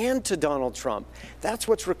Biden and to Donald Trump. That's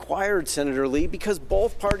what's required, Senator Lee, because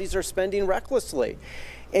both parties are spending recklessly.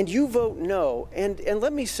 And you vote no. And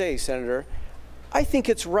let me say, Senator, I think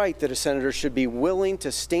it's right that a senator should be willing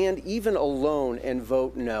to stand even alone and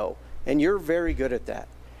vote no. And you're very good at that.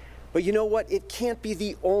 But you know what? It can't be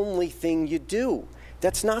the only thing you do.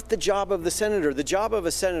 That's not the job of the senator. The job of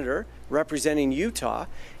a senator representing Utah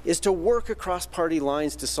is to work across party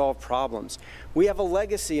lines to solve problems. We have a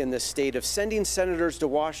legacy in this state of sending senators to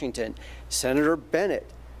Washington. Senator Bennett,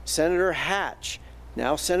 Senator Hatch,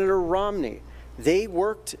 now Senator Romney. They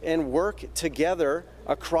worked and work together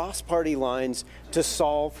across party lines to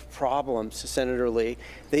solve problems, Senator Lee.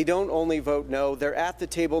 They don't only vote no, they're at the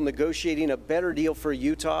table negotiating a better deal for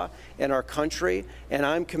Utah and our country, and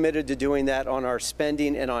I'm committed to doing that on our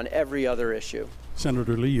spending and on every other issue.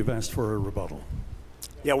 Senator Lee, you've asked for a rebuttal.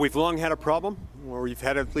 Yeah, we've long had a problem where we've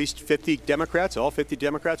had at least 50 Democrats, all 50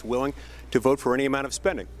 Democrats, willing to vote for any amount of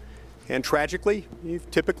spending. And tragically, you've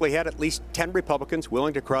typically had at least 10 Republicans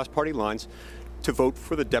willing to cross party lines to vote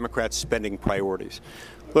for the Democrats' spending priorities.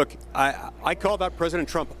 Look, I called out President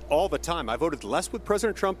Trump all the time. I voted less with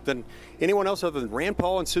President Trump than anyone else other than Rand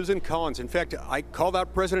Paul and Susan Collins. In fact, I called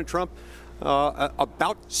out President Trump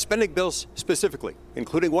about spending bills specifically,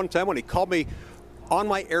 including one time when he called me on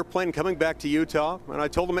my airplane coming back to Utah, and I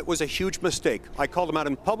told him it was a huge mistake. I called him out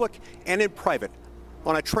in public and in private,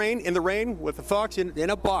 on a train, in the rain, with a fox in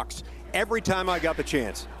a box, every time I got the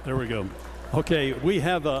chance. There we go. Okay, we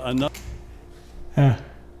have another.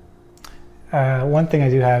 One thing I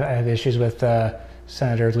have issues with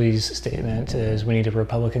Senator Lee's statement is we need a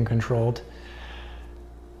Republican-controlled.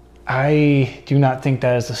 I do not think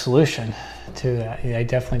that is the solution to that. I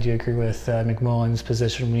definitely do agree with McMullen's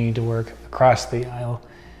position. We need to work across the aisle,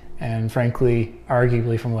 and frankly,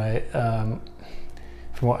 arguably from what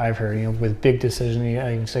I've heard, with big decisions,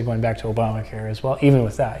 I can say going back to Obamacare as well. Even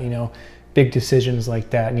with that, big decisions like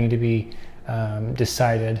that need to be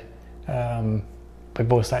decided by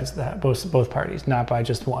both sides of that, both parties, not by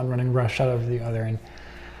just one running roughshod over the other.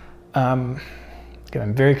 And again,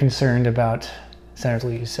 I'm very concerned about Senator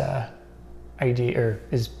Lee's idea, or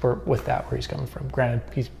with that, where he's coming from. Granted,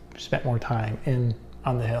 he's spent more time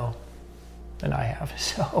on the Hill than I have,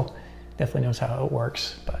 so definitely knows how it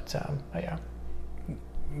works. But yeah,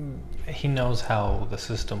 he knows how the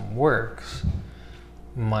system works.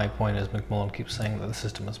 My point is, McMullen keeps saying that the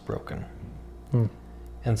system is broken.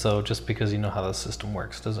 And so just because you know how the system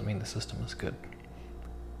works doesn't mean the system is good.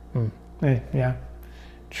 Yeah,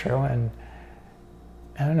 true. And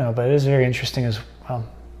I don't know, but it is very interesting as well.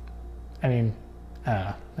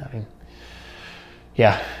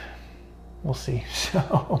 Yeah, we'll see.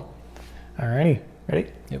 So, alrighty,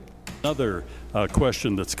 ready? Yep. Another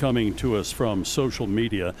question that's coming to us from social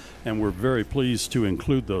media, and we're very pleased to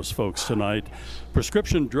include those folks tonight.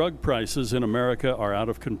 Prescription drug prices in America are out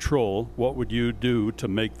of control. What would you do to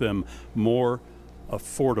make them more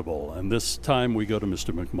affordable? And this time we go to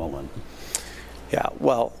Mr. McMullen. Yeah,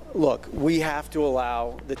 well, look, we have to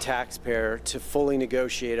allow the taxpayer to fully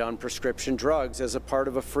negotiate on prescription drugs as a part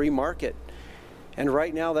of a free market. And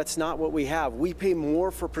right now, that's not what we have. We pay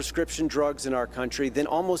more for prescription drugs in our country than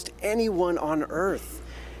almost anyone on earth.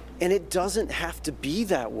 And it doesn't have to be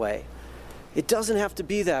that way. It doesn't have to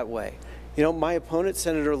be that way. My opponent,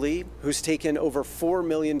 Senator Lee, who's taken over $4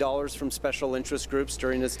 million from special interest groups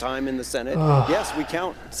during his time in the Senate. Yes, we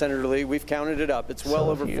count, Senator Lee. We've counted it up. It's well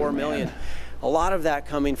over $4 million. Man. A lot of that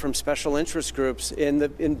coming from special interest groups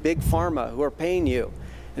in big pharma who are paying you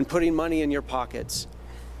and putting money in your pockets.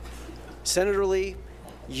 Senator Lee,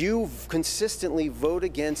 you consistently vote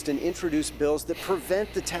against and introduce bills that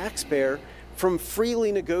prevent the taxpayer from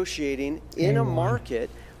freely negotiating in a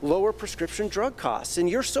market lower prescription drug costs. And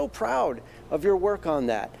you're so proud of your work on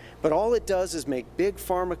that. But all it does is make big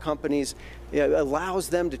pharma companies, allows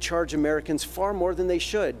them to charge Americans far more than they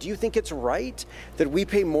should. Do you think it's right that we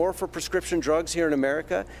pay more for prescription drugs here in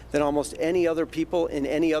America than almost any other people in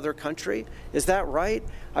any other country? Is that right?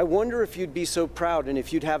 I wonder if you'd be so proud and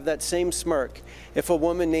if you'd have that same smirk if a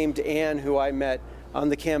woman named Ann, who I met on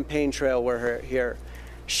the campaign trail here,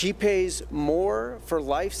 she pays more for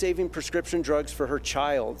life-saving prescription drugs for her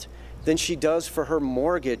child than she does for her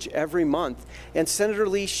mortgage every month. And Senator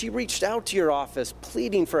Lee, she reached out to your office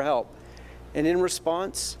pleading for help. And in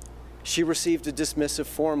response, she received a dismissive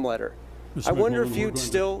form letter. I wonder if you'd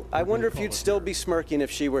still be smirking if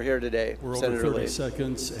she were here today, We're Senator over 30 Lee.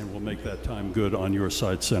 seconds, and we'll make that time good on your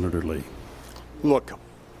side, Senator Lee. Look,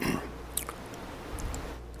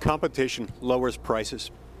 competition lowers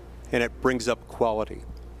prices, and it brings up quality.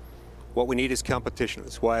 What we need is competition.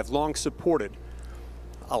 That's why I've long supported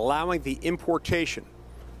allowing the importation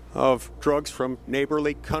of drugs from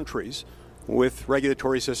neighborly countries with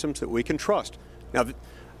regulatory systems that we can trust. Now,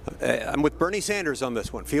 I'm with Bernie Sanders on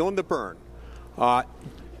this one, feeling the burn.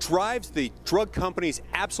 Drives the drug companies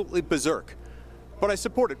absolutely berserk. But I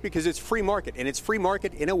support it because it's free market, and it's free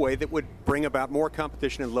market in a way that would bring about more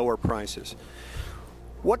competition and lower prices.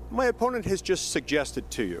 What my opponent has just suggested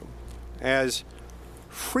to you as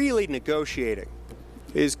freely negotiating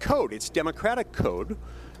is code. It's democratic code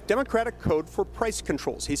for price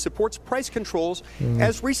controls. He supports price controls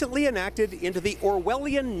as recently enacted into the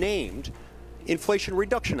Orwellian named Inflation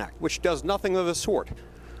Reduction Act, which does nothing of the sort.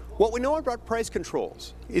 What we know about price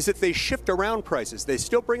controls is that they shift around prices. They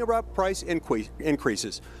still bring about price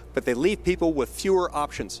increases, but they leave people with fewer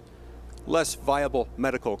options, less viable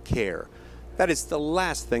medical care. That is the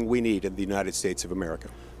last thing we need in the United States of America.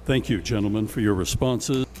 Thank you, gentlemen, for your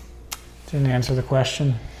responses. Didn't answer the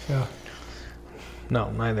question, so.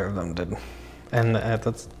 No, neither of them did. And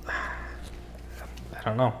that's, I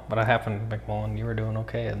don't know what happened, McMullen. You were doing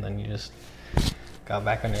okay, and then you just got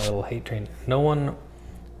back on your little hate train.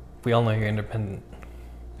 We all know you're independent.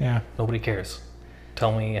 Yeah. Nobody cares.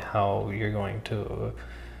 Tell me how you're going to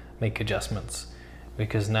make adjustments,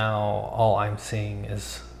 because now all I'm seeing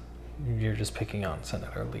is you're just picking on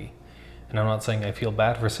Senator Lee. And I'm not saying I feel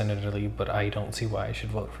bad for Senator Lee, but I don't see why I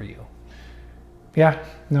should vote for you. Yeah,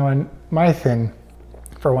 no, and my thing,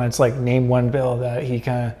 for one, it's like name one bill that he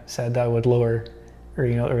kind of said that would lower,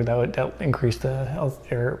 or that would increase the health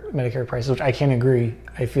or Medicare prices, which I can't agree.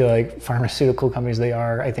 I feel like pharmaceutical companies,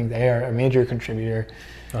 I think they are a major contributor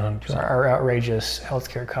 100%. to our outrageous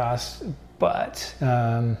healthcare costs. But,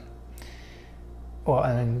 and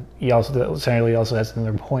then Senator Lee also has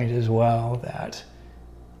another point as well that,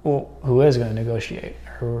 well, who is going to negotiate?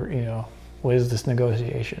 Or, what is this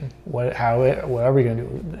negotiation? What are we going to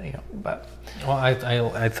do? But. Well,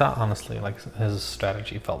 I thought honestly, like, his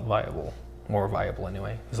strategy felt more viable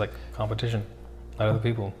anyway. It's like competition. Let other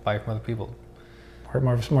people buy from other people. Or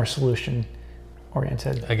more solution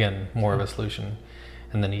oriented. Again, more of a solution.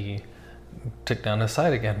 And then he took down his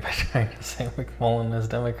side again by trying to say McMullen is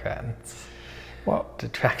Democrat. Well,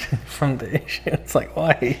 detracting from the issue. It's like,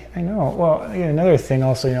 why? I know. Well, another thing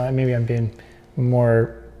also, maybe I'm being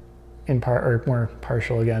more more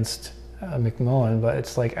partial against McMullen, but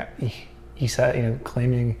it's like he said,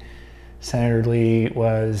 claiming Senator Lee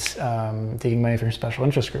was taking money from special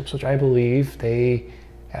interest groups, which I believe they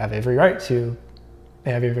have every right to.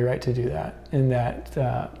 They have every right to do that, and that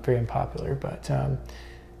very unpopular. But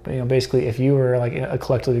basically, if you were like a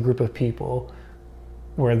collective group of people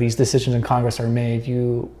where these decisions in Congress are made,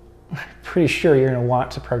 I'm pretty sure you're going to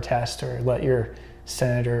want to protest or let your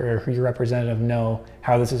senator or your representative know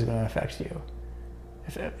how this is going to affect you.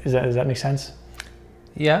 Does that make sense?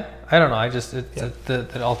 Yeah, I don't know.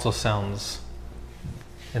 It also sounds,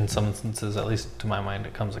 in some instances, at least to my mind,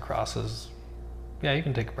 it comes across as, yeah, you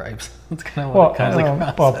can take bribes. That's kind of what it kind of like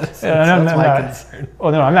across. That's my concern.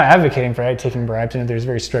 Well, no, I'm not advocating for taking bribes, and there's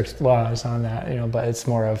very strict laws on that. But it's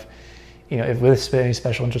more of, if with any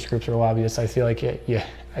special interest groups or lobbyists, I feel like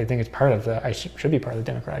I think it's part of should be part of the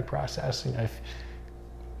democratic process.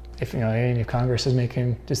 If Congress is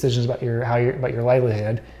making decisions about your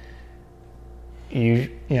livelihood, you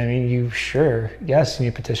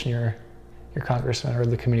petition your congressman or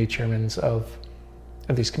the committee chairmen of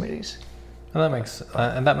these committees. And that makes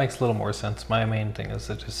a little more sense. My main thing is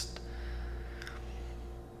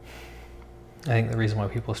I think the reason why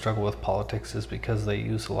people struggle with politics is because they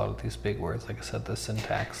use a lot of these big words, like I said, the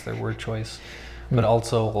syntax, their word choice, but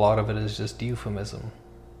also a lot of it is just euphemism.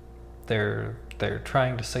 They're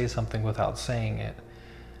trying to say something without saying it.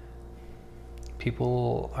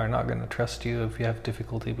 People are not going to trust you if you have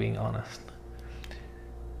difficulty being honest.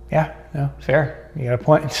 Yeah, no, fair. You got a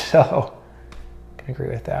point. So, I can agree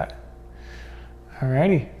with that.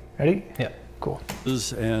 Alrighty, ready? Yeah. Cool.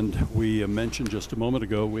 And we mentioned just a moment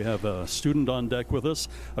ago, we have a student on deck with us.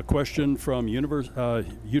 A question from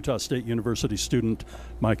Utah State University student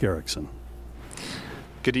Mike Erickson.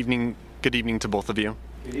 Good evening to both of you.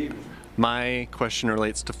 Good evening. My question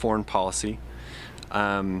relates to foreign policy.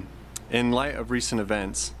 In light of recent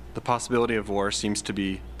events, the possibility of war seems to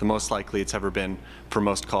be the most likely it's ever been for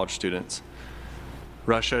most college students.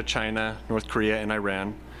 Russia, China, North Korea, and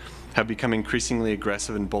Iran have become increasingly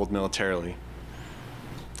aggressive and bold militarily.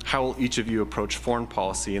 How will each of you approach foreign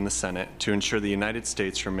policy in the Senate to ensure the United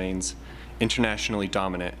States remains internationally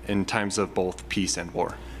dominant in times of both peace and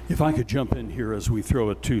war? If I could jump in here as we throw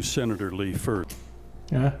it to Senator Lee first.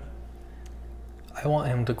 Yeah. I want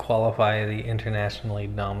him to qualify the internationally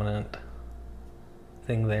dominant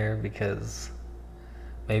thing there, because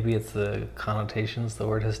maybe it's the connotations the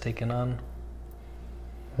word has taken on.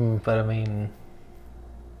 But I mean,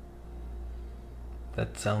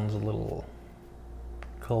 that sounds a little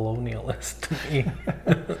colonialist to me.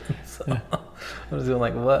 So I was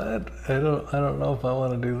like, what? I don't know if I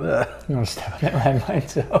want to do that. You want to step on that landmine,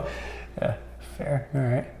 so yeah, fair. All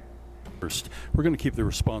right. First, we're going to keep the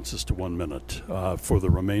responses to 1 minute for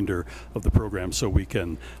the remainder of the program, so we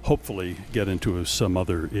can hopefully get into some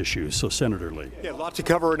other issues. So, Senator Lee. Yeah, a lot to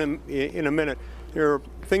cover in a minute. There are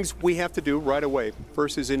things we have to do right away.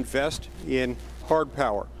 First is invest in hard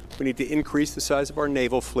power. We need to increase the size of our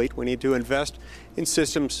naval fleet. We need to invest in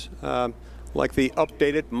systems like the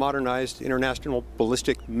updated, modernized International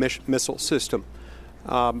Ballistic Missile System.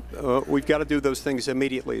 We've got to do those things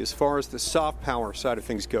immediately. As far as the soft power side of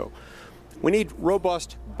things go, we need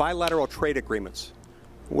robust bilateral trade agreements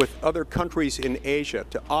with other countries in Asia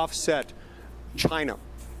to offset China.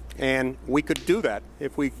 And we could do that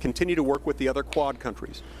if we continue to work with the other Quad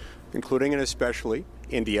countries, including and especially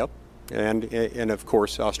India and of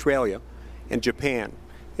course Australia and Japan.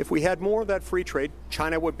 If we had more of that free trade,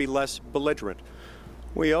 China would be less belligerent.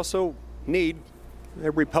 We also need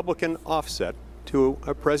a Republican offset to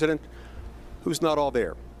a president who's not all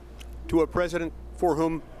there, to a president for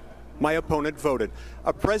whom my opponent voted,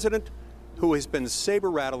 a president who has been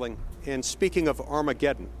saber-rattling and speaking of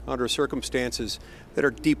Armageddon under circumstances that are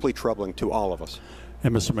deeply troubling to all of us.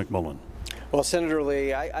 And Mr. McMullen. Well, Senator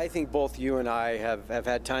Lee, I think both you and I have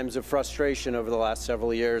had times of frustration over the last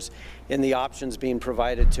several years in the options being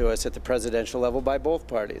provided to us at the presidential level by both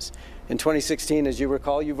parties. In 2016, as you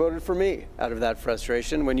recall, you voted for me out of that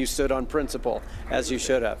frustration when you stood on principle, as you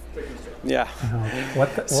should have. Yeah.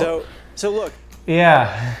 So look.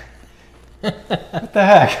 Yeah. What the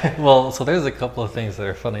heck? Well, so there's a couple of things that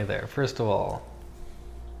are funny there. First of all,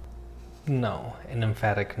 no, an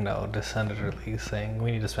emphatic no to Senator Lee saying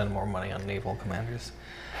we need to spend more money on naval commanders.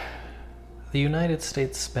 The United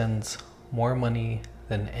States spends more money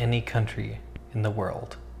than any country in the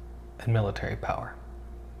world in military power.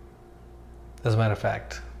 As a matter of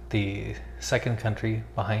fact, the second country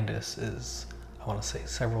behind us is, I want to say,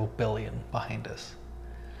 several billion behind us.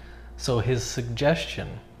 So his suggestion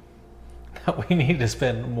that we need to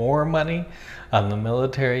spend more money on the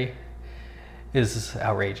military is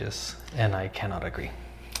outrageous, and I cannot agree.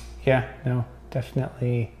 Yeah, no,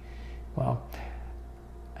 definitely. Well,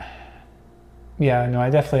 yeah, no, I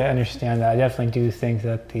definitely understand that. I definitely do think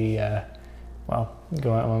that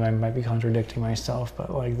I might be contradicting myself, but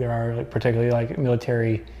like there are like particularly like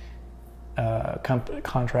military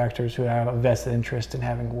contractors who have a vested interest in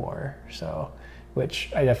having war. So, which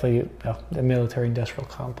I definitely, the military industrial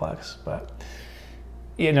complex, but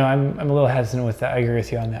you know, I'm a little hesitant with that. I agree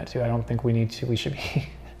with you on that too. I don't think we should be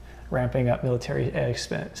ramping up military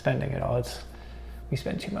spending at all. We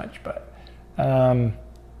spend too much, but yeah,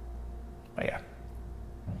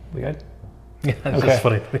 we good? Yeah, it's just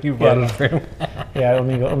funny that you voted for him. Yeah,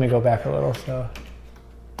 let me go back a little. So,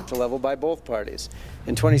 level by both parties.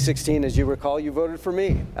 In 2016, as you recall, you voted for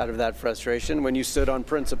me out of that frustration when you stood on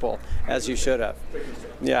principle, as you should have.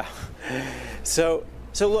 Yeah.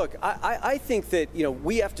 So look, I think that, you know,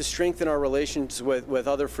 we have to strengthen our relations with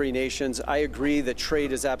other free nations. I agree that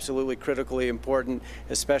trade is absolutely critically important,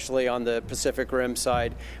 especially on the Pacific Rim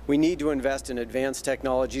side. We need to invest in advanced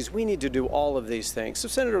technologies. We need to do all of these things. So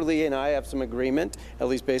Senator Lee and I have some agreement, at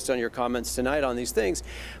least based on your comments tonight on these things.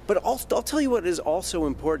 But I'll tell you what is also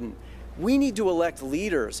important. We need to elect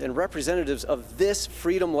leaders and representatives of this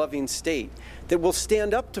freedom-loving state that will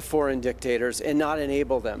stand up to foreign dictators and not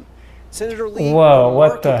enable them. Senator Lee. Whoa,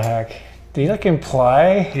 what the heck? Did you like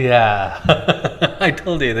imply? Yeah. I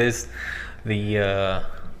told you there's the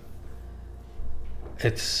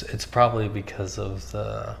it's probably because of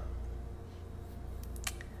the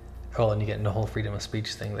and you get into the whole freedom of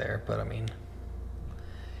speech thing there, but I mean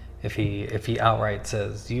if he outright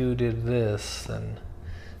says you did this, then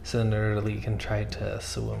Senator Lee can try to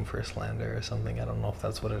sue him for slander or something. I don't know if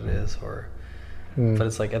that's what it is but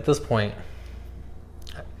it's like at this point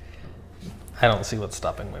I don't see what's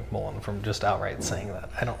stopping McMullen from just outright saying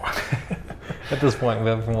that. I don't. At this point,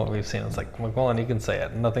 from what we've seen, it's like, McMullen, you can say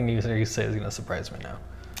it. Nothing you say is going to surprise me now.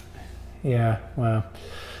 Yeah, well,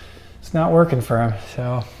 it's not working for him,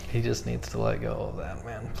 so. He just needs to let go of that,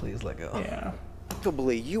 man. Please let go. Yeah.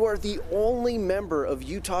 You are the only member of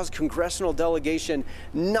Utah's congressional delegation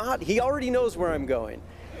he already knows where I'm going,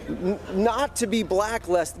 not to be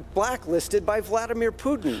blacklisted by Vladimir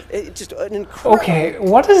Putin. It's just an incredible... Okay,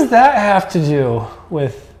 what does that have to do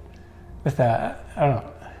with that? I don't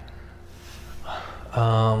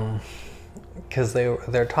know. Because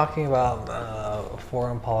they're talking about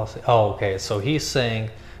foreign policy. Oh, okay. So he's saying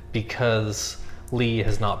because Lee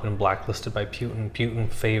has not been blacklisted by Putin, Putin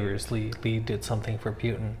favors Lee. Lee did something for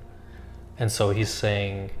Putin, and so he's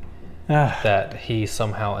saying that he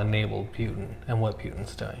somehow enabled Putin and what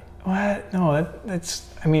Putin's doing. What? No, that's.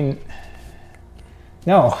 I mean,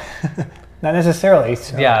 no, not necessarily.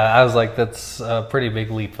 So. Yeah, I was like, that's a pretty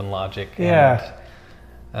big leap in logic. Yeah.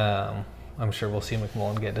 And, I'm sure we'll see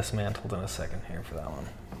McMullen get dismantled in a second here for that one.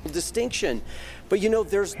 Distinction. But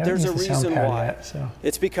there's a reason why. Yet, so.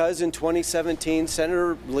 It's because in 2017,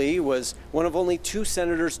 Senator Lee was one of only 2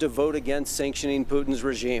 senators to vote against sanctioning Putin's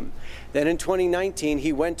regime. Then in 2019,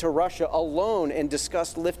 he went to Russia alone and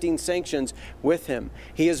discussed lifting sanctions with him.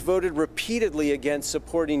 He has voted repeatedly against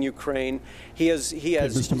supporting Ukraine. He has.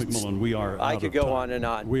 Mr. McMullen, we are out of time. I could go on and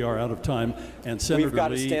on. We are out of time. And Senator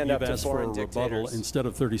Lee, you've asked for a rebuttal. Instead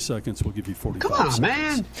of 30 seconds, we'll give you 45 seconds. Come on,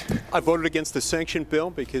 man. I voted against the sanction bill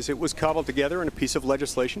because it was cobbled together in a piece of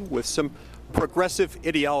legislation with some progressive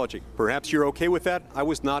ideology. Perhaps you're okay with that. I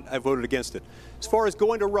was not. I voted against it. As far as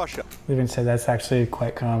going to Russia, We even said that's actually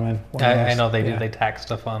quite common. I know they do. They tack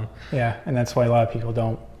stuff on. Yeah, and that's why a lot of people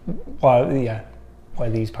don't. Well, yeah, why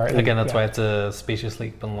these parts. Again, that's why it's a specious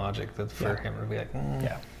leap in logic that for him to be like,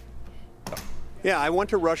 Yeah, I went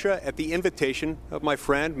to Russia at the invitation of my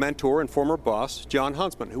friend, mentor, and former boss, John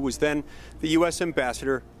Huntsman, who was then the U.S.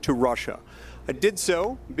 ambassador to Russia. I did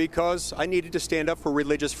so because I needed to stand up for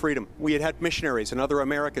religious freedom. We had had missionaries and other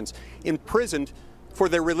Americans imprisoned for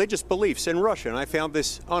their religious beliefs in Russia, and I found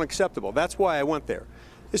this unacceptable. That's why I went there.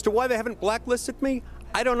 As to why they haven't blacklisted me,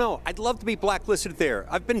 I don't know. I'd love to be blacklisted there.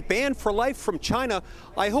 I've been banned for life from China.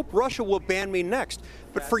 I hope Russia will ban me next.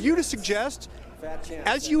 But for you to suggest,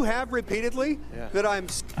 as you have repeatedly, that I'm...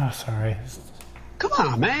 Oh, sorry. Come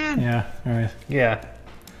on, man. Yeah, all right. yeah.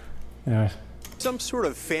 Anyways. some sort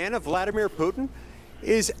of fan of Vladimir Putin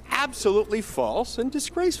is absolutely false and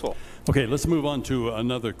disgraceful. Okay, let's move on to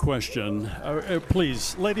another question.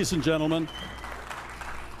 Please, ladies and gentlemen,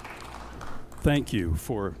 thank you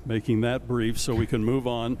for making that brief so we can move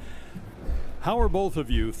on. How are both of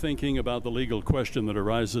you thinking about the legal question that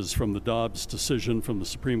arises from the Dobbs decision from the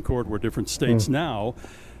Supreme Court, where different states now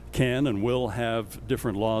can and will have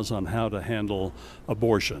different laws on how to handle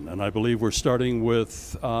abortion? And I believe we're starting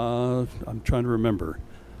with, I'm trying to remember.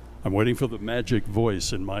 I'm waiting for the magic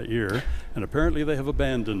voice in my ear, and apparently they have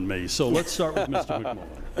abandoned me. So let's start with Mr.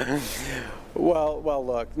 McMullen. Well,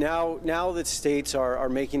 look, now that states are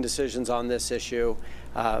making decisions on this issue,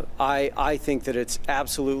 I think that it's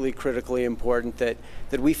absolutely critically important that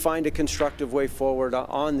we find a constructive way forward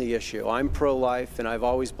on the issue. I'm pro-life, and I've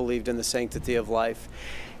always believed in the sanctity of life.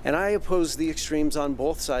 And I oppose the extremes on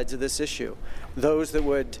both sides of this issue. Those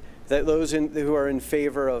who are in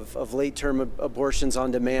favor of late-term abortions on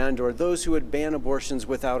demand, or those who would ban abortions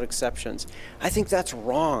without exceptions. I think that's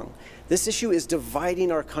wrong. This issue is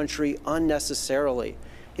dividing our country unnecessarily.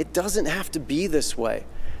 It doesn't have to be this way.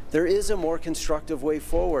 There is a more constructive way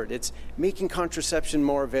forward. It's making contraception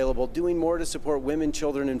more available, doing more to support women,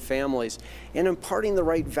 children, and families, and imparting the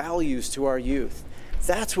right values to our youth.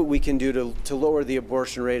 That's what we can do to lower the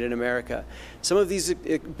abortion rate in America. Some of these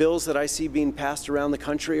bills that I see being passed around the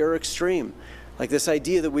country are extreme, like this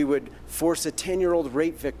idea that we would force a 10-year-old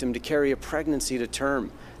rape victim to carry a pregnancy to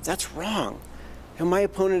term. That's wrong. And my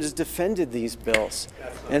opponent has defended these bills.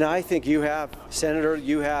 And I think you have, Senator,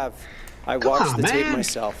 you have. I watched the tape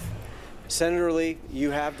myself. Senator Lee, you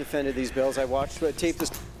have defended these bills. I watched the tape.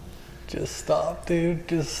 Just stop, dude.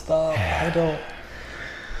 Just stop. I don't.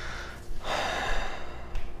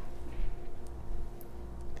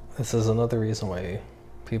 This is another reason why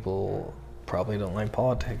people probably don't like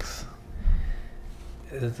politics.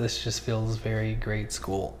 This just feels very grade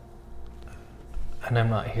school. And I'm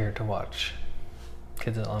not here to watch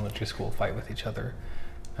kids in elementary school fight with each other.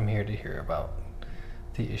 I'm here to hear about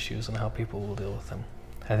the issues and how people will deal with them.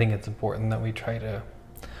 I think it's important that we try to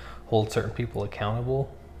hold certain people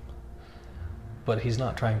accountable, but he's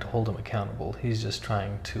not trying to hold him accountable. He's just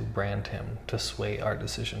trying to brand him to sway our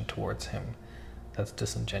decision towards him. That's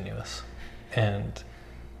disingenuous. And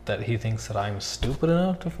that he thinks that I'm stupid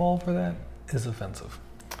enough to fall for that is offensive.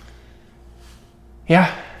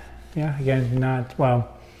 Yeah, again, not,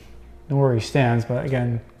 well, know where he stands, but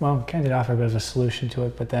again, well, kind of offer a bit of a solution to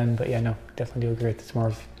it, but yeah, no, definitely do agree with it's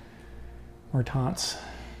more taunts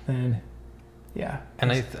than, yeah.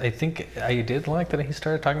 And I think I did like that he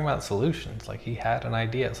started talking about solutions. Like, he had an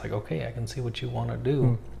idea. It's like, okay, I can see what you want to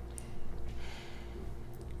do.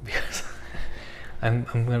 Because I'm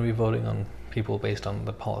going to be voting on people based on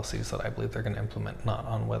the policies that I believe they're going to implement, not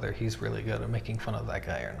on whether he's really good at making fun of that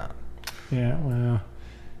guy or not. Yeah,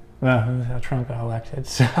 well, how Trump got elected,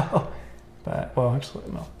 so, but, well,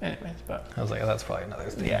 absolutely, well, anyways, but. I was like, that's probably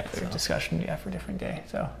another thing. Yeah, discussion, for a different day,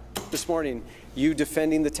 so. This morning, you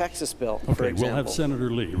defending the Texas bill, for Okay, example. we'll have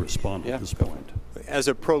Senator Lee respond at this point. As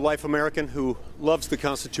a pro-life American who loves the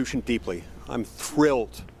Constitution deeply, I'm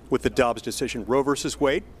thrilled with the Dobbs decision. Roe versus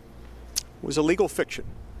Wade was a legal fiction,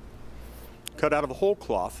 cut out of a whole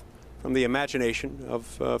cloth from the imagination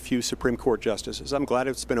of a few Supreme Court justices. I'm glad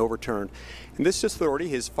it's been overturned. And this authority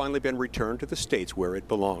has finally been returned to the states where it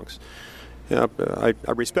belongs. I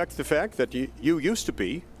respect the fact that you used to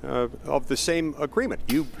be of the same agreement.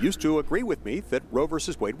 You used to agree with me that Roe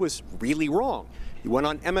versus Wade was really wrong. You went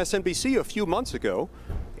on MSNBC a few months ago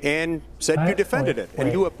and said you defended it,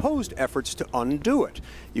 and you opposed efforts to undo it.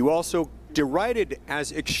 You also derided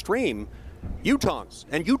as extreme Utahns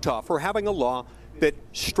and Utah for having a law that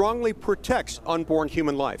strongly protects unborn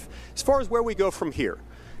human life. As far as where we go from here,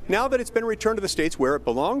 now that it's been returned to the states where it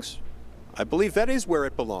belongs, I believe that is where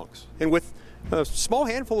it belongs. And with a small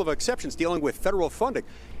handful of exceptions dealing with federal funding,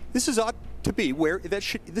 this ought to be where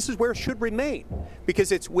this is where it should remain,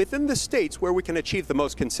 because it's within the states where we can achieve the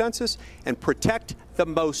most consensus and protect the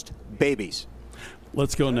most babies.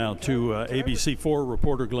 Let's go now to ABC4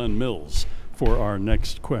 reporter Glenn Mills for our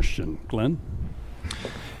next question. Glenn?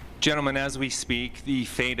 Gentlemen, as we speak, the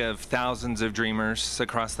fate of thousands of dreamers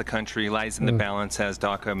across the country lies in the balance as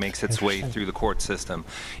DACA makes its way through the court system.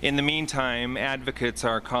 In the meantime, advocates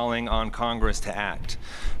are calling on Congress to act.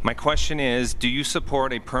 My question is, do you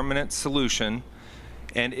support a permanent solution?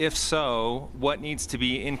 And if so, what needs to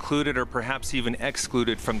be included or perhaps even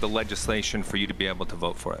excluded from the legislation for you to be able to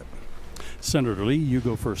vote for it? Senator Lee, you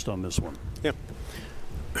go first on this one. Yeah.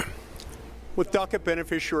 With DACA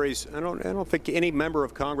beneficiaries, I don't think any member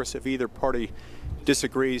of Congress of either party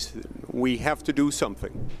disagrees. We have to do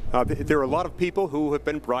something. There are a lot of people who have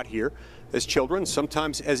been brought here as children,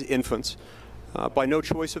 sometimes as infants, by no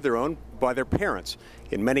choice of their own, by their parents.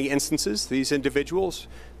 In many instances, these individuals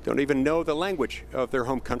don't even know the language of their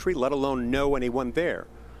home country, let alone know anyone there.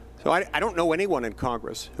 So I don't know anyone in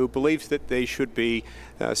Congress who believes that they should be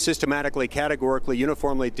systematically, categorically,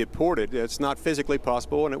 uniformly deported. It's not physically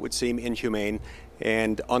possible, and it would seem inhumane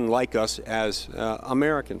and unlike us as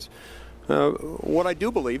Americans. What I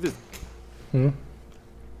do believe is...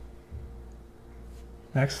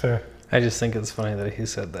 Next, sir. I just think it's funny that he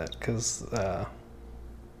said that, because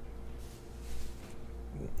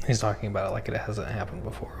he's talking about it like it hasn't happened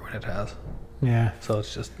before when it has. Yeah. So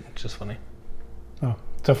it's just funny. Oh,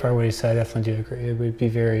 so far what he said, I definitely do agree. It would be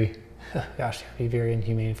very, it'd be very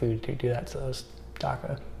inhumane if we would do that to those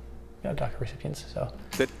DACA recipients. So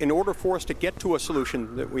that in order for us to get to a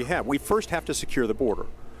solution that we have, we first have to secure the border.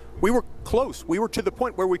 We were close. We were to the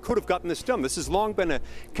point where we could have gotten this done. This has long been a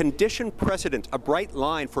conditioned precedent, a bright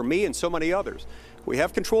line for me and so many others. We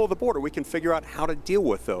have control of the border. We can figure out how to deal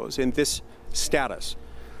with those in this status.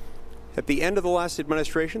 At the end of the last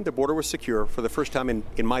administration, the border was secure for the first time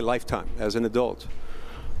in my lifetime as an adult.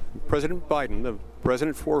 President Biden, the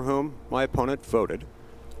president for whom my opponent voted,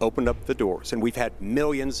 opened up the doors. And we've had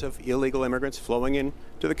millions of illegal immigrants flowing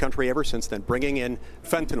into the country ever since then, bringing in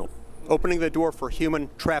fentanyl, opening the door for human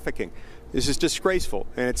trafficking. This is disgraceful,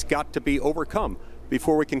 and it's got to be overcome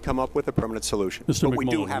before we can come up with a permanent solution. Mr. But we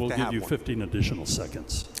do have we'll to give have you one. 15 additional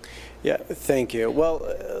seconds. Yeah, thank you. Well,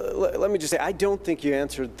 let me just say, I don't think you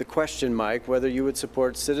answered the question, Mike, whether you would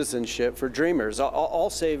support citizenship for dreamers. I'll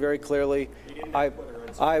say very clearly,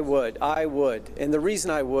 I would. And the reason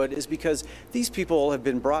I would is because these people have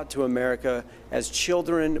been brought to America as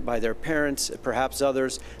children by their parents, perhaps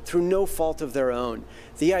others, through no fault of their own.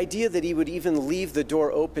 The idea that he would even leave the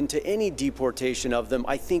door open to any deportation of them,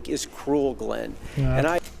 I think, is cruel, Glenn. No,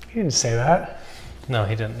 and he didn't say that. No,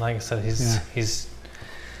 he didn't. Like I said, he's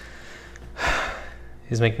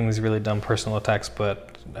making these really dumb personal attacks,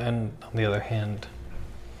 but, and on the other hand,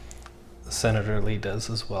 Senator Lee does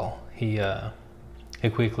as well. He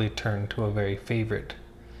quickly turned to a very favorite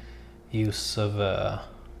use of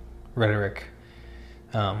rhetoric.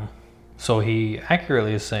 So he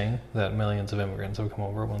accurately is saying that millions of immigrants have come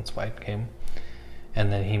over once Biden came,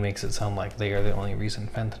 and then he makes it sound like they are the only reason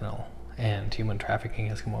fentanyl and human trafficking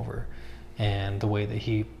has come over. And the way that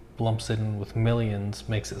he lumps it in with millions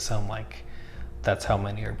makes it sound like that's how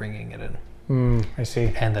many are bringing it in. I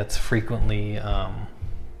see. And that's frequently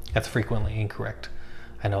incorrect.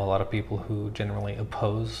 I know a lot of people who generally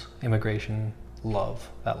oppose immigration love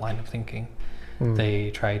that line of thinking.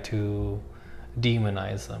 They try to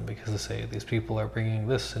demonize them because they say these people are bringing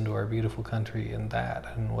this into our beautiful country and that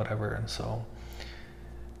and whatever. And so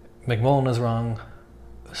McMullen is wrong,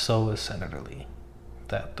 so is Senator Lee.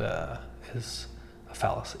 That is a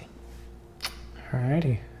fallacy.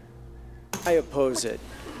 Alrighty. I oppose it.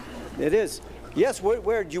 It is. Yes,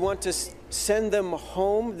 where do you want to send them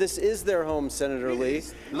home? This is their home, Senator Lee.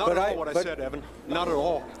 Not at all what I said, Evan. Not at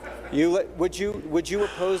all. Would you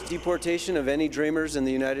oppose deportation of any dreamers in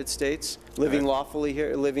the United States, living lawfully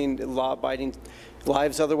here, living law-abiding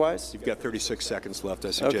lives otherwise? You've got 36 seconds left.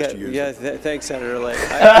 I suggest you use it. it. Thanks, Senator Lee. I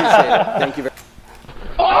appreciate it. Thank you very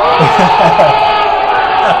much.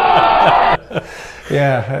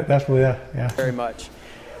 Yeah, definitely. Yeah. Very much.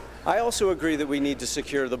 I also agree that we need to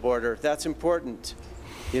secure the border. That's important.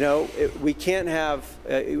 You know, we can't have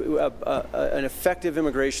an effective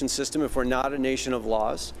immigration system if we're not a nation of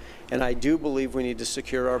laws. And I do believe we need to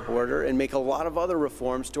secure our border and make a lot of other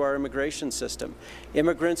reforms to our immigration system.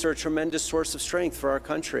 Immigrants are a tremendous source of strength for our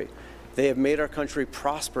country. They have made our country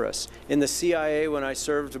prosperous. In the CIA, when I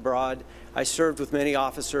served abroad, I served with many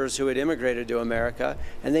officers who had immigrated to America,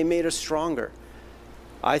 and they made us stronger.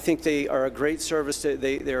 I think they are a great service.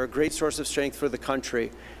 They're a great source of strength for the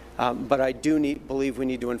country. But I do believe we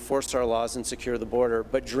need to enforce our laws and secure the border.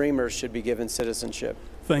 But dreamers should be given citizenship.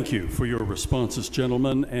 Thank you for your responses,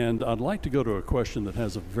 gentlemen. And I'd like to go to a question that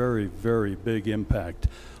has a very, very big impact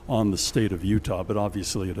on the state of Utah, but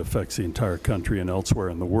obviously it affects the entire country and elsewhere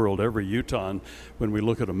in the world. Every Utahn, when we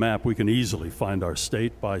look at a map, we can easily find our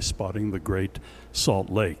state by spotting the Great Salt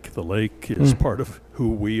Lake. The lake is part of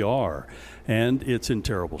who we are, and it's in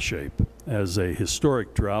terrible shape as a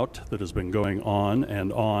historic drought that has been going on,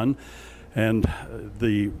 and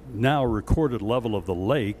the now recorded level of the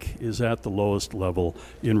lake is at the lowest level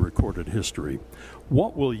in recorded history.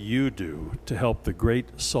 What will you do to help the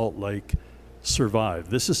Great Salt Lake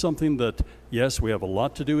survive? This is something that, yes, we have a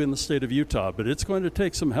lot to do in the state of Utah, but it's going to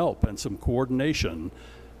take some help and some coordination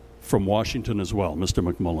from Washington as well. Mr.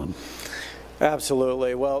 McMullen.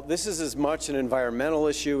 Absolutely. Well, this is as much an environmental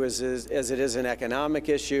issue as it is an economic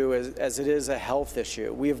issue, as it is a health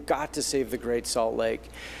issue. We have got to save the Great Salt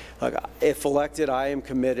Lake. Look, if elected, I am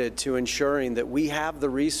committed to ensuring that we have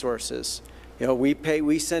the resources. You know,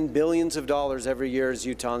 we send billions of dollars every year as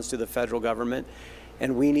Utahns to the federal government,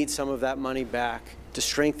 and we need some of that money back to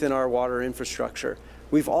strengthen our water infrastructure.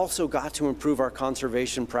 We've also got to improve our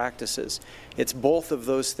conservation practices. It's both of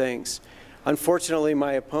those things. Unfortunately,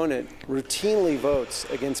 my opponent routinely votes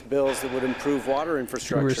against bills that would improve water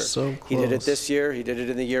infrastructure. You were so close. He did it this year. He did it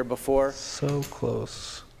in the year before. So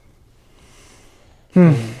close.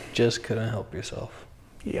 You just couldn't help yourself.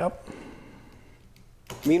 Yep.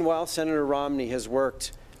 Meanwhile, Senator Romney has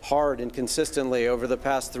worked hard and consistently over the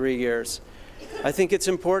past 3 years. I think it's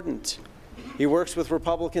important. He works with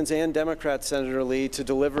Republicans and Democrats, Senator Lee, to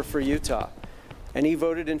deliver for Utah. And he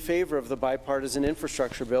voted in favor of the bipartisan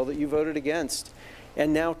infrastructure bill that you voted against.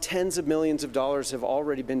 And now tens of millions of dollars have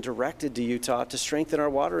already been directed to Utah to strengthen our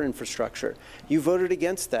water infrastructure. You voted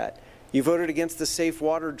against that. You voted against the Safe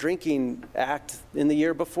Water Drinking Act in the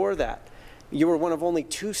year before that. You were one of only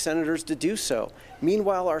 2 senators to do so.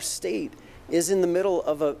 Meanwhile, our state is in the middle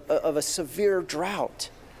of a severe drought.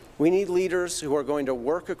 We need leaders who are going to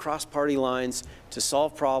work across party lines to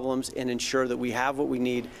solve problems and ensure that we have what we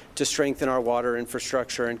need to strengthen our water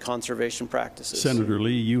infrastructure and conservation practices. Senator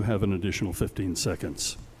Lee, you have an additional 15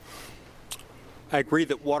 seconds. I agree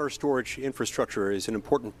that water storage infrastructure is an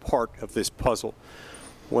important part of this puzzle.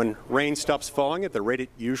 When rain stops falling at the rate it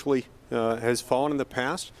usually has fallen in the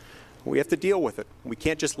past, we have to deal with it. We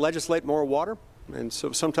can't just legislate more water, and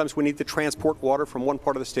so sometimes we need to transport water from one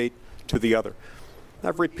part of the state to the other.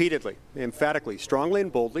 I've repeatedly, emphatically, strongly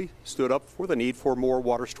and boldly stood up for the need for more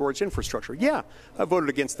water storage infrastructure. Yeah, I voted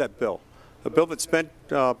against that bill, a bill that spent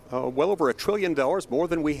well over $1 trillion, more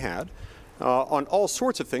than we had, on all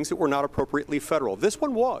sorts of things that were not appropriately federal. This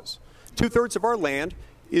one was. 2/3 of our land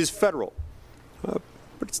is federal.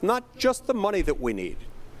 But it's not just the money that we need.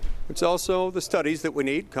 It's also the studies that we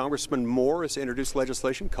need. Congressman Moore has introduced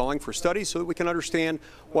legislation calling for studies so that we can understand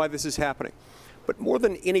why this is happening. But more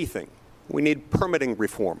than anything, we need permitting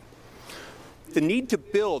reform. The need to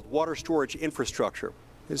build water storage infrastructure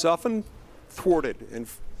is often thwarted and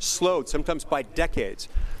slowed, sometimes by decades,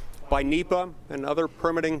 by NEPA and other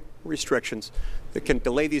permitting restrictions that can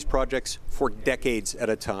delay these projects for decades at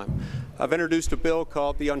a time. I've introduced a bill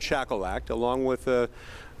called the Unshackle Act, along with a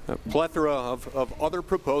plethora of other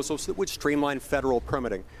proposals that would streamline federal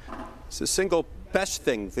permitting. It's the single best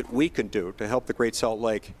thing that we can do to help the Great Salt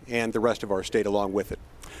Lake and the rest of our state along with it.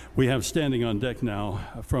 We have standing on deck now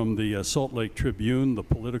from the Salt Lake Tribune, the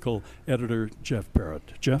political editor, Jeff Parrott.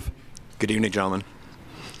 Jeff? Good evening, gentlemen.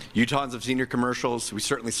 Utahns have seen your commercials. We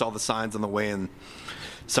certainly saw the signs on the way in.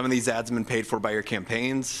 Some of these ads have been paid for by your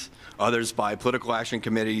campaigns, others by political action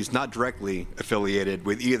committees not directly affiliated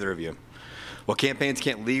with either of you. While campaigns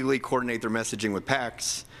can't legally coordinate their messaging with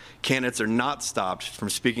PACs, candidates are not stopped from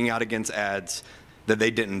speaking out against ads that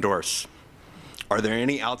they didn't endorse. Are there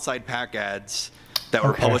any outside PAC ads that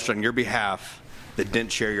were published on your behalf that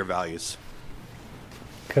didn't share your values?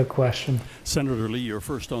 Good question. Senator Lee, you're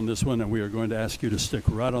first on this one, and we are going to ask you to stick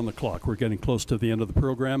right on the clock. We're getting close to the end of the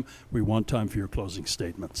program. We want time for your closing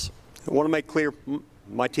statements. I want to make clear,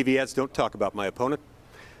 my TV ads don't talk about my opponent.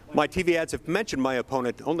 My TV ads have mentioned my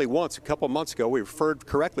opponent only once. A couple months ago, we referred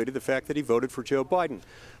correctly to the fact that he voted for Joe Biden.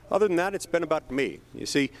 Other than that, it's been about me. You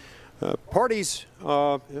see, parties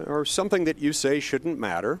are something that you say shouldn't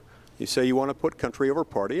matter. You say you want to put country over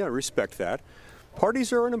party. I respect that.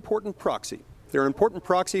 Parties are an important proxy. They're an important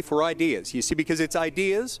proxy for ideas. You see, because it's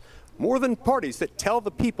ideas more than parties that tell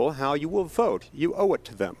the people how you will vote. You owe it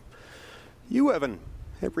to them. You, Evan,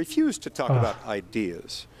 have refused to talk about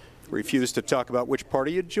ideas. Refused to talk about which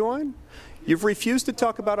party you'd join. You've refused to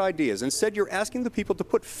talk about ideas. Instead, you're asking the people to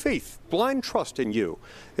put faith, blind trust in you.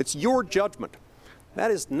 It's your judgment.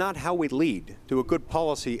 That is not how we lead to a good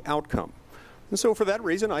policy outcome. And so for that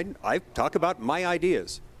reason, I talk about my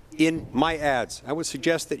ideas in my ads. I would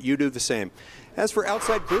suggest that you do the same. As for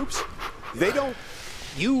outside groups, they don't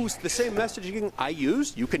use the same messaging I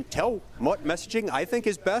use. You can tell what messaging I think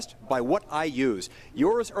is best by what I use.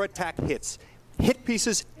 Yours are attack hits. Hit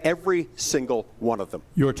pieces, every single one of them.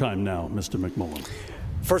 Your time now, Mr. McMullen.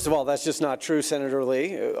 First of all, that's just not true, Senator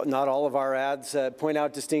Lee. Not all of our ads point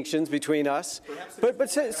out distinctions between us. But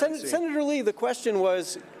Senator Lee, the question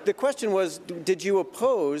was, did you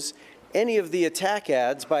oppose any of the attack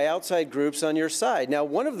ads by outside groups on your side? Now,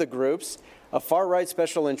 one of the groups, a far-right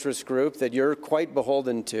special interest group that you're quite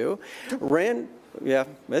beholden to, ran, yeah,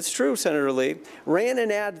 that's true, Senator Lee, ran an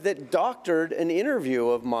ad that doctored an interview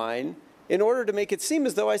of mine in order to make it seem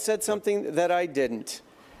as though I said something that I didn't.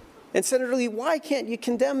 And Senator Lee, why can't you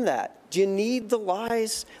condemn that? Do you need the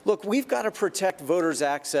lies? Look, we've got to protect voters'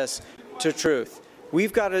 access to truth.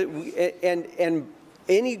 We've got to, and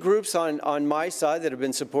any groups on my side that have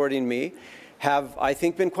been supporting me have, I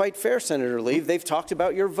think, been quite fair, Senator Lee. They've talked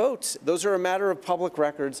about your votes. Those are a matter of public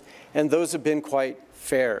records, and those have been quite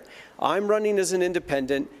fair. I'm running as an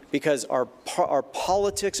independent because our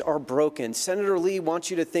politics are broken. Senator Lee wants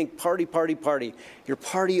you to think party, party, party. Your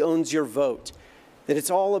party owns your vote. That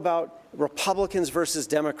it's all about Republicans versus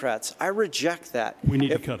Democrats. I reject that. We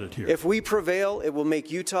need to cut it here. If we prevail, it will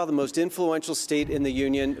make Utah the most influential state in the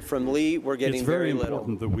union. From Lee, we're getting very little. It's very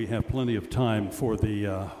important that we have plenty of time for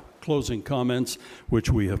the closing comments,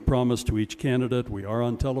 which we have promised to each candidate. We are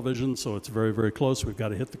on television, so it's very, very close. We've got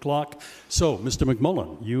to hit the clock. So, Mr.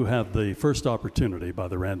 McMullen, you have the first opportunity by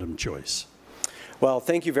the random choice. Well,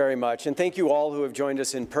 thank you very much. And thank you all who have joined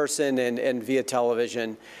us in person and via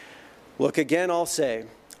television. Look, again, I'll say,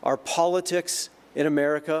 our politics in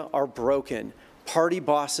America are broken. Party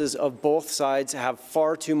bosses of both sides have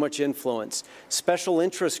far too much influence. Special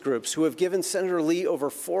interest groups who have given Senator Lee over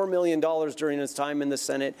 $4 million during his time in the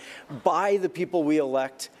Senate by the people we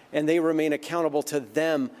elect, and they remain accountable to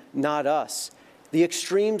them, not us. The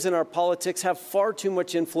extremes in our politics have far too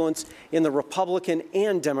much influence in the Republican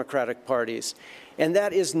and Democratic parties. And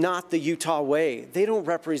that is not the Utah way. They don't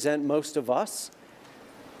represent most of us.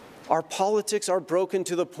 Our politics are broken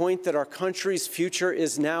to the point that our country's future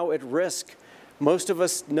is now at risk. Most of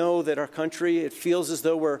us know that our country, it feels as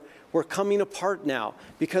though we're coming apart now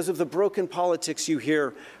because of the broken politics you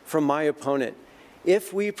hear from my opponent.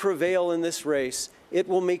 If we prevail in this race, it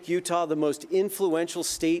will make Utah the most influential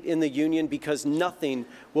state in the union because nothing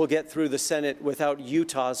will get through the Senate without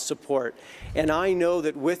Utah's support. And I know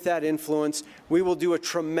that with that influence, we will do a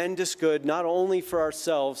tremendous good, not only for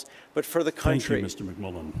ourselves, but for the country. Thank you, Mr.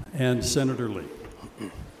 McMullen. And Senator Lee.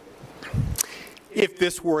 If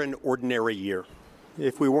this were an ordinary year,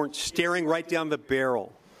 if we weren't staring right down the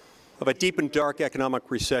barrel of a deep and dark economic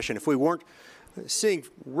recession, if we weren't seeing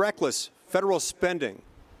reckless federal spending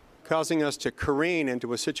causing us to careen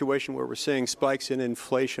into a situation where we're seeing spikes in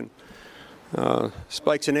inflation,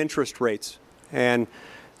 spikes in interest rates, and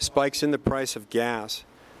spikes in the price of gas,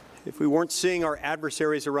 if we weren't seeing our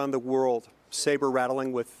adversaries around the world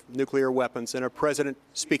saber-rattling with nuclear weapons and a president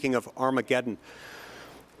speaking of Armageddon,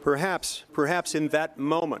 perhaps in that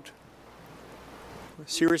moment,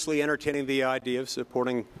 seriously entertaining the idea of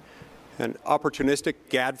supporting an opportunistic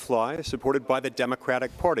gadfly supported by the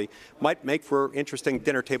Democratic Party might make for interesting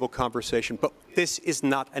dinner table conversation. But this is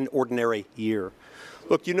not an ordinary year.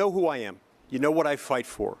 Look, you know who I am. You know what I fight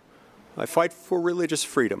for. I fight for religious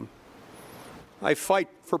freedom. I fight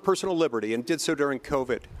for personal liberty and did so during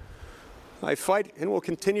COVID. I fight and will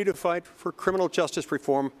continue to fight for criminal justice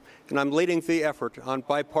reform, and I'm leading the effort on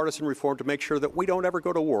bipartisan reform to make sure that we don't ever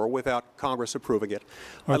go to war without Congress approving it.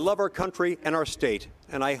 I love our country and our state,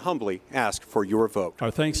 and I humbly ask for your vote. Our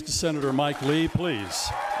thanks to Senator Mike Lee, please.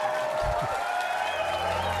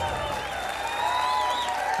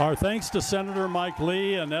 Our thanks to Senator Mike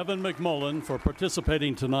Lee and Evan McMullen for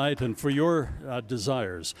participating tonight and for your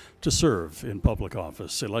desires to serve in public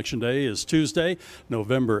office. Election Day is Tuesday,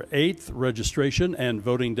 November 8th. Registration and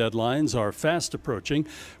voting deadlines are fast approaching.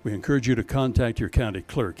 We encourage you to contact your county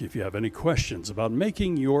clerk if you have any questions about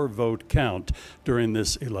making your vote count during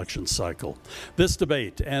this election cycle. This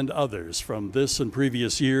debate and others from this and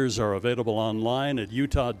previous years are available online at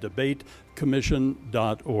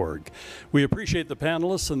utahdebatecommission.org. We appreciate the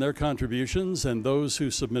panelists and their contributions and those who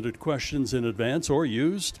submitted questions in advance or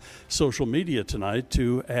used social media tonight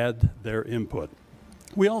to add their input.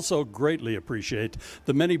 We also greatly appreciate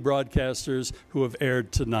the many broadcasters who have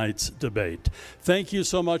aired tonight's debate. Thank you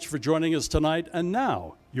so much for joining us tonight, and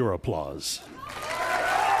now your applause.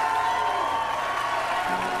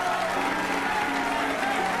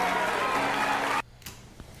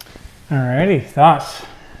 Alrighty, thoughts?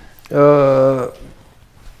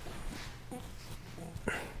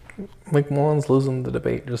 McMullen's losing the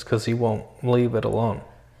debate just because he won't leave it alone.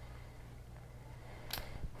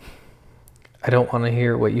 I don't want to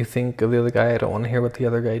hear what you think of the other guy. I don't want to hear what the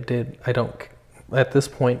other guy did. At this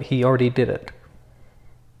point, he already did it.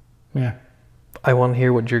 Yeah. I want to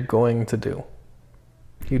hear what you're going to do.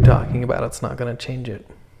 You talking about it's not going to change it.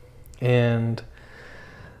 And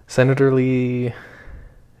Senator Lee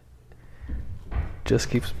just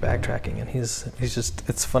keeps backtracking, and he's just,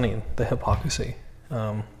 it's funny, the hypocrisy.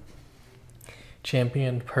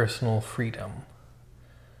 Championed personal freedom,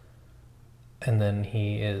 and then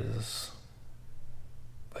he is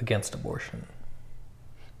against abortion.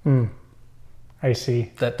 I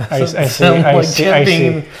see. That doesn't sound like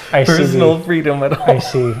championing personal freedom at all. I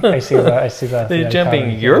see that. They're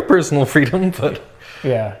championing your personal freedom, but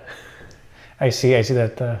yeah, I see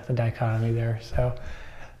that the dichotomy there. So,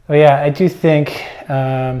 well, yeah, I do think.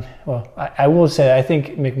 I will say I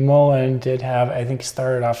think McMullen did have. I think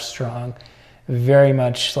started off strong, very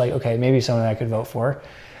much like, okay, maybe someone I could vote for,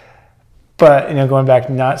 but going back,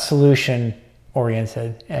 not solution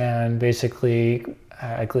oriented, and basically,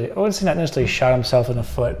 I wouldn't say not necessarily shot himself in the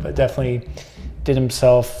foot, but definitely did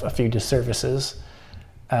himself a few disservices.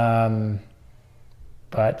 But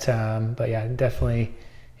yeah, definitely,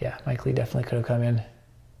 Mike Lee definitely could have come in.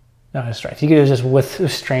 Not a strength. He could have just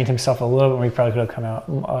restrained himself a little bit, and we probably could have come out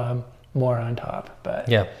more on top. But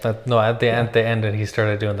yeah, at the end, he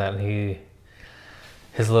started doing that, and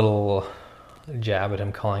his little jab at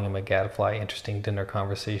him, calling him a gadfly, interesting dinner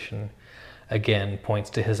conversation, again points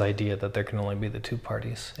to his idea that there can only be the two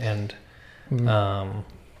parties, and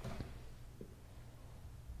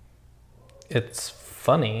it's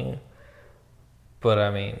funny, but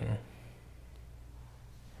I mean,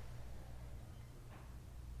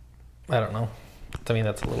 I don't know. To me,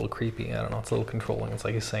 that's a little creepy. I don't know. It's a little controlling. It's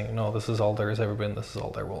like he's saying, no, this is all there has ever been. This is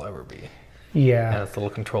all there will ever be. Yeah. And it's a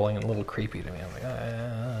little controlling and a little creepy to me. I'm like,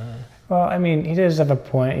 Well, I mean, he does have a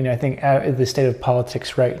point. I think the state of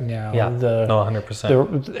politics right now. Yeah.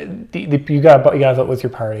 100%. You gotta vote with your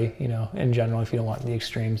party. In general, if you don't want the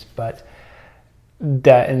extremes. But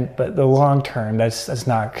but the long term, that's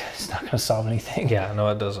not going to solve anything. Yeah. No,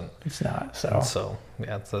 it doesn't. It's not. So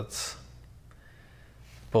yeah, that's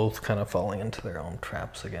both kind of falling into their own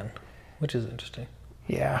traps again, which is interesting.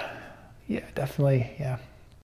 Yeah. Yeah. Definitely. Yeah.